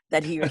believes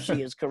that he or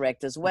she is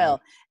correct as Right.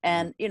 well.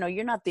 And,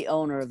 you're not the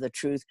owner of the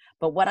truth.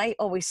 But what I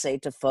always say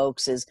to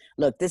folks is,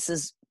 look,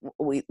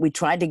 we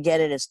tried to get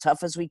it as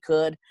tough as we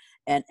could.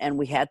 And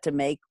we had to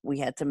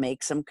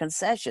make some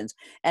concessions.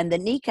 And the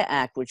NECA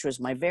Act, which was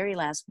my very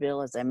last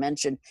bill, as I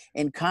mentioned,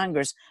 in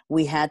Congress,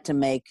 we had to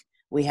make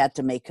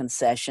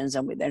concessions,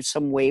 and there's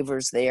some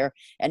waivers there.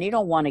 And you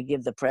don't want to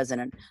give the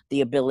president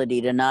the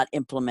ability to not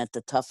implement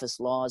the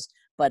toughest laws,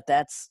 but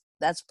that's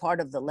part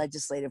of the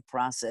legislative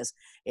process.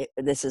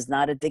 This is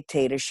not a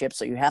dictatorship,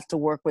 so you have to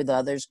work with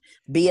others.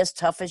 Be as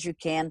tough as you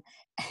can.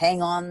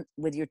 Hang on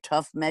with your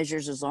tough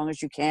measures as long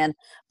as you can.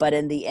 But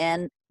in the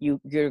end,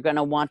 you're going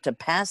to want to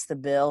pass the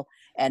bill,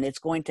 and it's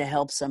going to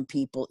help some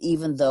people,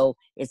 even though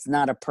it's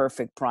not a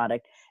perfect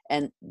product.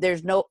 And there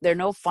are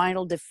no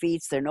final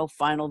defeats. There are no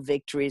final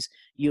victories.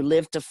 You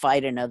live to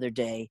fight another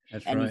day.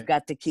 That's and right. You've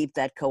got to keep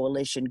that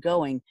coalition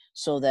going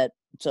so that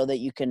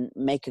you can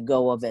make a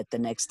go of it the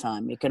next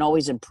time. You can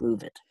always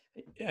improve it.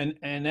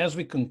 And as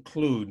we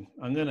conclude,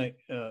 I'm going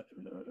to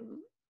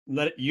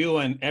let you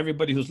and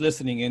everybody who's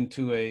listening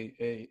into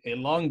a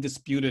long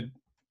disputed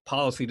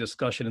policy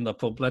discussion in the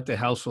Poblete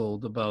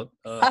household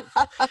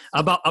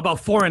about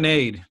foreign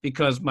aid,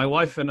 because my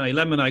wife and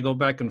Ileana and I go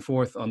back and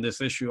forth on this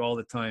issue all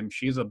the time.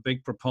 She's a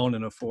big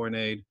proponent of foreign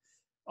aid,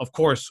 of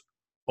course,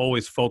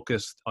 always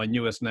focused on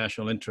U.S.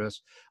 national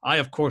interests. I,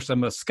 of course,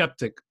 am a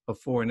skeptic of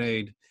foreign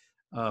aid,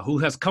 who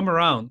has come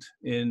around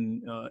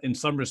in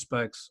some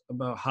respects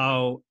about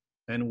how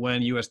and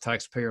when U.S.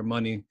 taxpayer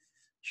money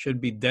should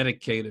be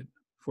dedicated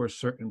for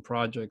certain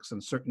projects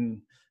and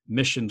certain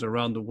missions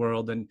around the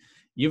world. And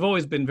you've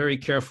always been very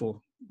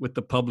careful with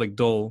the public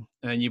dole,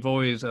 and you've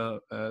always,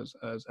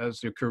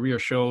 as your career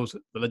shows,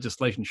 the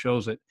legislation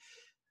shows it,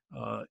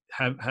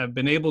 have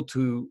been able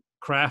to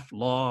craft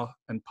law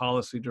and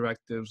policy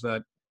directives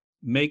that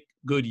make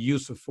good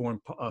use of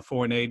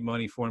foreign aid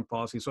money, foreign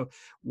policy. So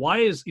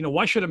why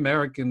should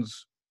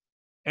Americans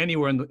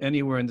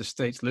anywhere in the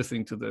States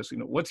listening to this,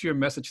 what's your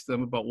message to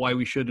them about why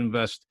we should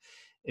invest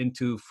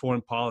into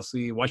foreign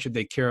policy? Why should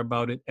they care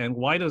about it? And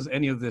why does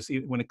any of this,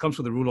 when it comes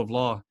to the rule of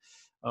law,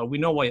 we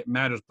know why it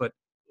matters, but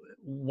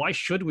why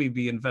should we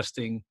be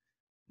investing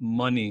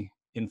money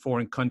in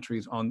foreign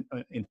countries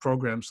in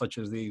programs such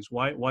as these?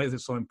 Why is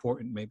it so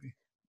important, maybe?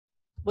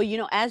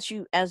 Well, as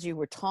you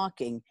were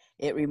talking,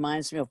 it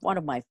reminds me of one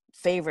of my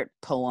favorite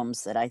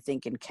poems that I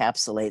think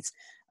encapsulates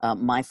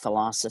my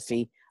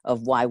philosophy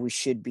of why we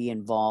should be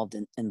involved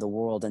in the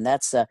world. And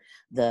that's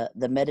the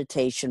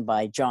meditation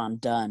by John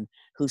Donne,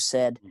 who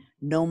said,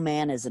 "No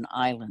man is an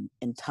island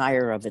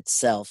entire of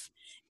itself.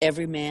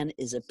 Every man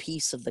is a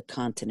piece of the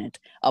continent,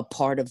 a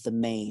part of the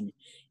main.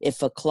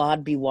 If a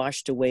clod be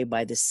washed away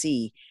by the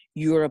sea,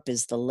 Europe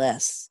is the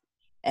less."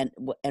 And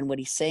what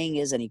he's saying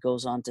is, and he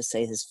goes on to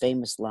say his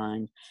famous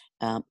line,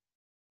 um,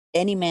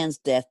 "Any man's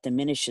death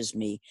diminishes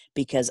me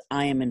because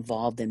I am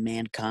involved in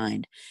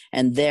mankind,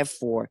 and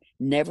therefore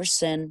never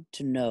send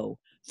to know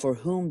for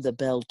whom the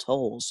bell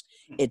tolls.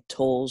 It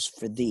tolls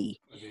for thee."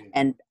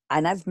 And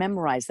I've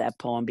memorized that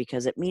poem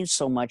because it means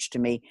so much to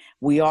me.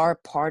 We are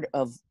part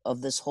of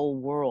this whole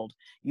world.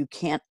 You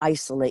can't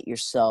isolate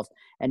yourself,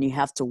 and you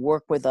have to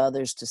work with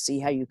others to see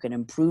how you can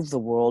improve the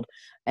world.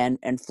 And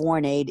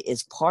foreign aid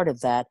is part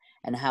of that,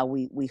 and how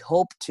we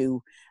hope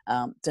to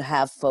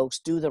have folks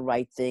do the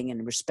right thing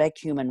and respect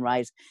human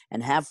rights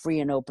and have free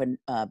and open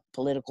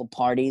political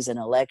parties and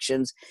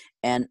elections,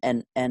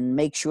 and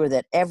make sure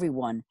that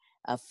everyone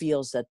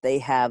feels that they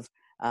have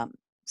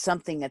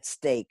something at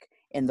stake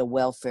in the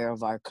welfare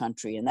of our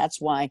country. And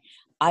that's why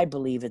I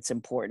believe it's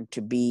important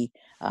to be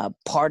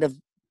part of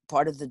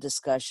the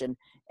discussion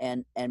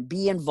and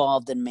be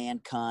involved in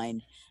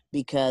mankind,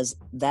 because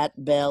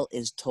that bell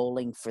is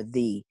tolling for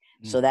thee.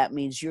 So that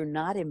means you're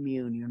not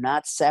immune, you're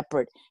not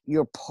separate,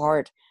 you're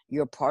part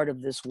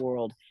of this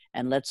world,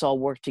 and let's all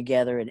work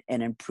together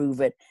and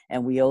improve it,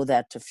 and we owe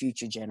that to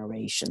future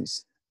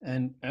generations.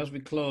 And as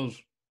we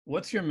close,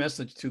 what's your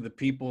message to the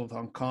people of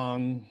Hong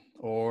Kong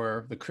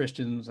or the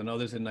Christians and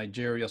others in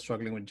Nigeria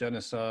struggling with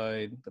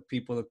genocide, the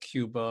people of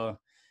Cuba,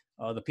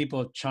 the people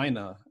of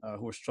China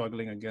who are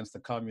struggling against the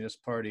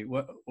Communist Party?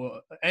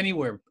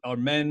 Anywhere are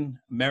men,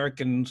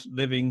 Americans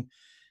living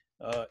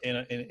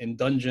in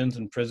dungeons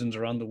and prisons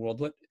around the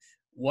world?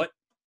 What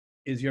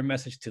is your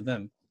message to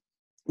them?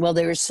 Well,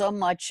 there's so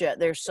much.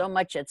 There's so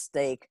much at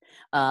stake.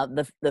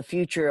 The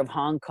future of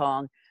Hong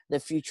Kong, the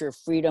future of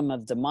freedom,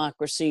 of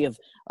democracy,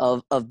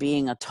 of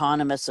being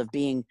autonomous, of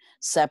being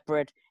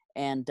separate,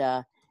 and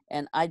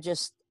I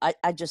just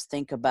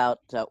think about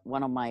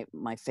one of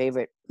my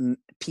favorite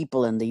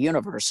people in the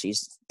universe.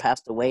 He's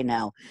passed away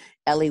now,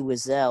 Elie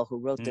Wiesel, who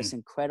wrote this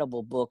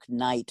incredible book,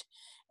 Night,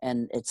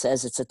 and it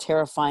says it's a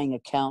terrifying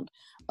account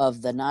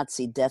of the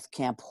Nazi death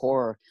camp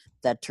horror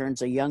that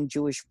turns a young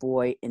Jewish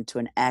boy into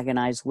an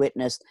agonized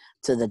witness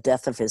to the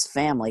death of his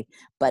family.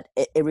 But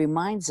it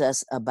reminds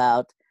us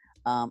about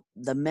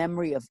the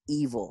memory of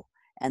evil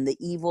and the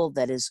evil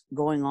that is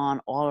going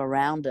on all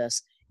around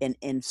us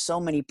in so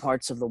many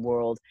parts of the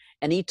world.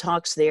 And he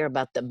talks there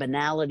about the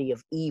banality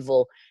of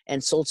evil,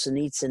 and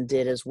Solzhenitsyn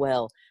did as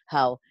well,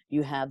 how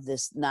you have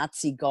this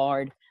Nazi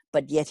guard,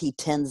 but yet he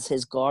tends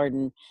his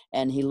garden,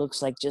 and he looks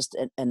like just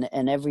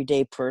an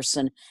everyday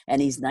person,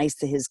 and he's nice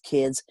to his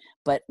kids.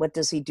 But what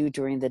does he do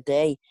during the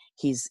day?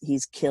 He's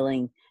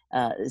killing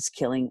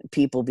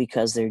people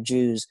because they're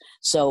Jews.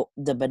 So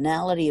the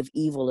banality of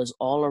evil is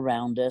all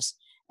around us,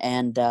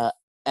 and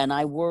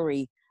I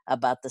worry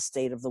about the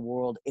state of the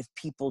world if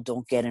people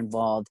don't get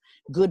involved.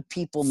 Good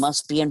people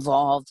must be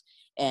involved,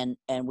 and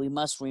we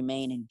must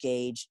remain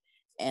engaged.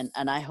 And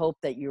I hope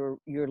that your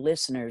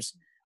listeners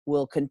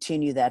will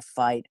continue that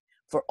fight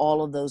for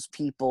all of those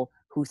people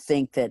who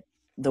think that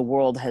the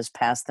world has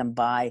passed them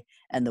by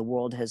and the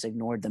world has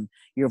ignored them.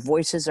 Your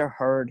voices are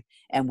heard,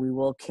 and we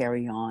will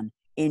carry on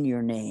in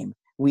your name.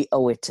 We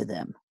owe it to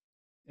them.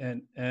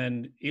 And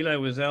Elie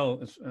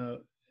Wiesel,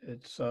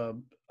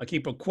 I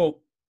keep a quote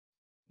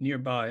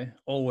nearby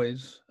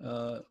always,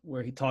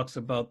 where he talks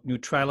about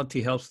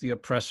neutrality helps the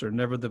oppressor,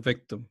 never the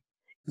victim.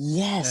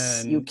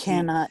 Yes, and you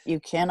cannot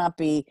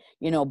be,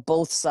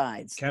 both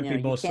sides. Can't be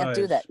both sides. You can't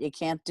do that. You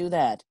can't do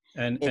that.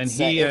 And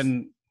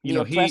the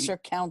oppressor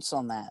counts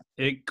on that.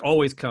 It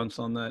always counts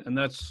on that. And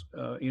that's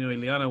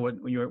Ileana,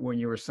 when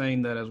you were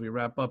saying that, as we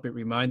wrap up, it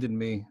reminded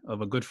me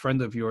of a good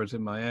friend of yours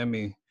in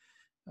Miami,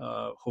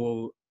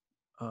 who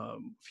a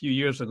few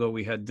years ago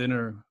we had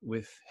dinner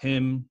with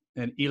him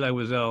and Elie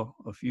Wiesel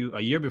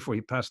a year before he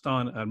passed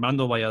on,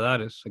 Armando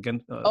Valladares again.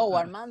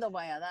 Armando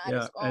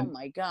Valladares! Yeah,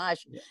 my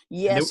gosh,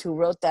 yes, who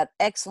wrote that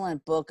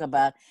excellent book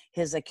about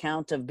his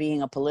account of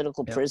being a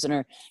political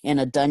prisoner in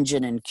a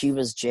dungeon in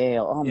Cuba's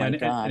jail. Oh my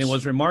gosh! And it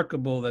was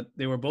remarkable that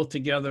they were both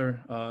together.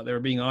 They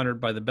were being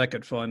honored by the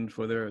Beckett Fund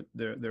for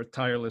their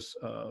tireless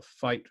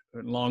fight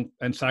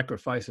and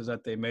sacrifices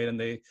that they made, and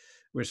they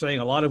were saying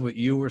a lot of what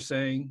you were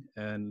saying,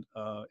 and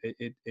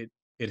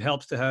it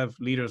helps to have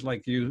leaders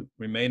like you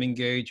remain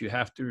engaged. You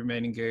have to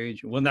remain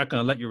engaged. We're not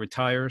going to let you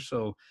retire.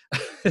 So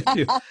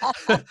we're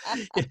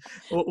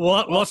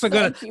also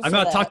going to, I'm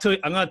going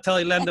to tell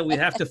Ileana we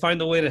have to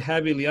find a way to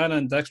have Ileana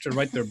and Dexter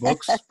write their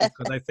books,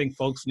 because I think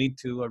folks need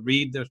to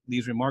read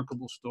these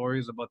remarkable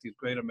stories about these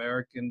great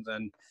Americans.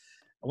 And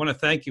I want to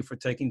thank you for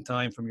taking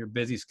time from your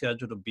busy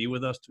schedule to be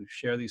with us, to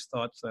share these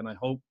thoughts. And I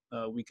hope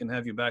we can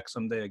have you back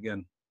someday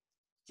again.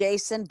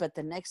 Jason, but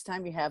the next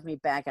time you have me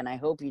back, and I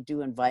hope you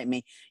do invite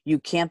me, you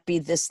can't be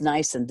this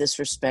nice and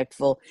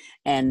disrespectful,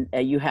 and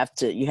you have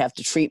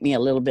to treat me a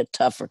little bit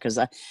tougher, because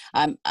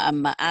I'm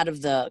out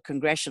of the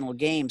congressional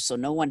game, so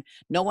no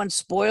one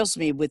spoils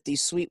me with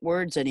these sweet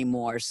words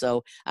anymore.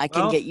 So I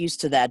can get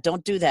used to that.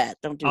 Don't do that.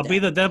 I'll be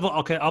the devil.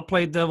 Okay, I'll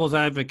play devil's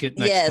advocate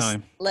next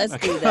time. Let's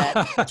do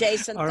that.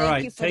 Jason,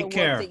 thank you for the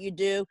care. work that you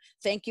do.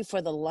 Thank you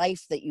for the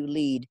life that you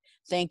lead.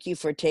 Thank you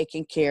for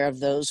taking care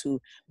of those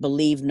who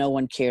believe no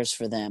one cares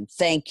for them.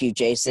 Thank you,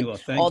 Jason.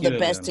 All the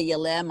best to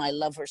Yalem. I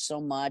love her so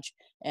much.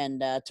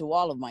 And to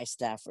all of my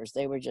staffers.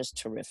 They were just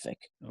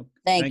terrific. Okay.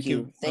 Thank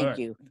you. Thank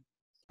you.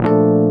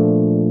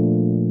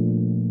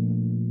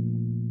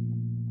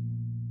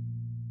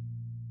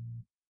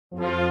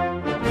 Right.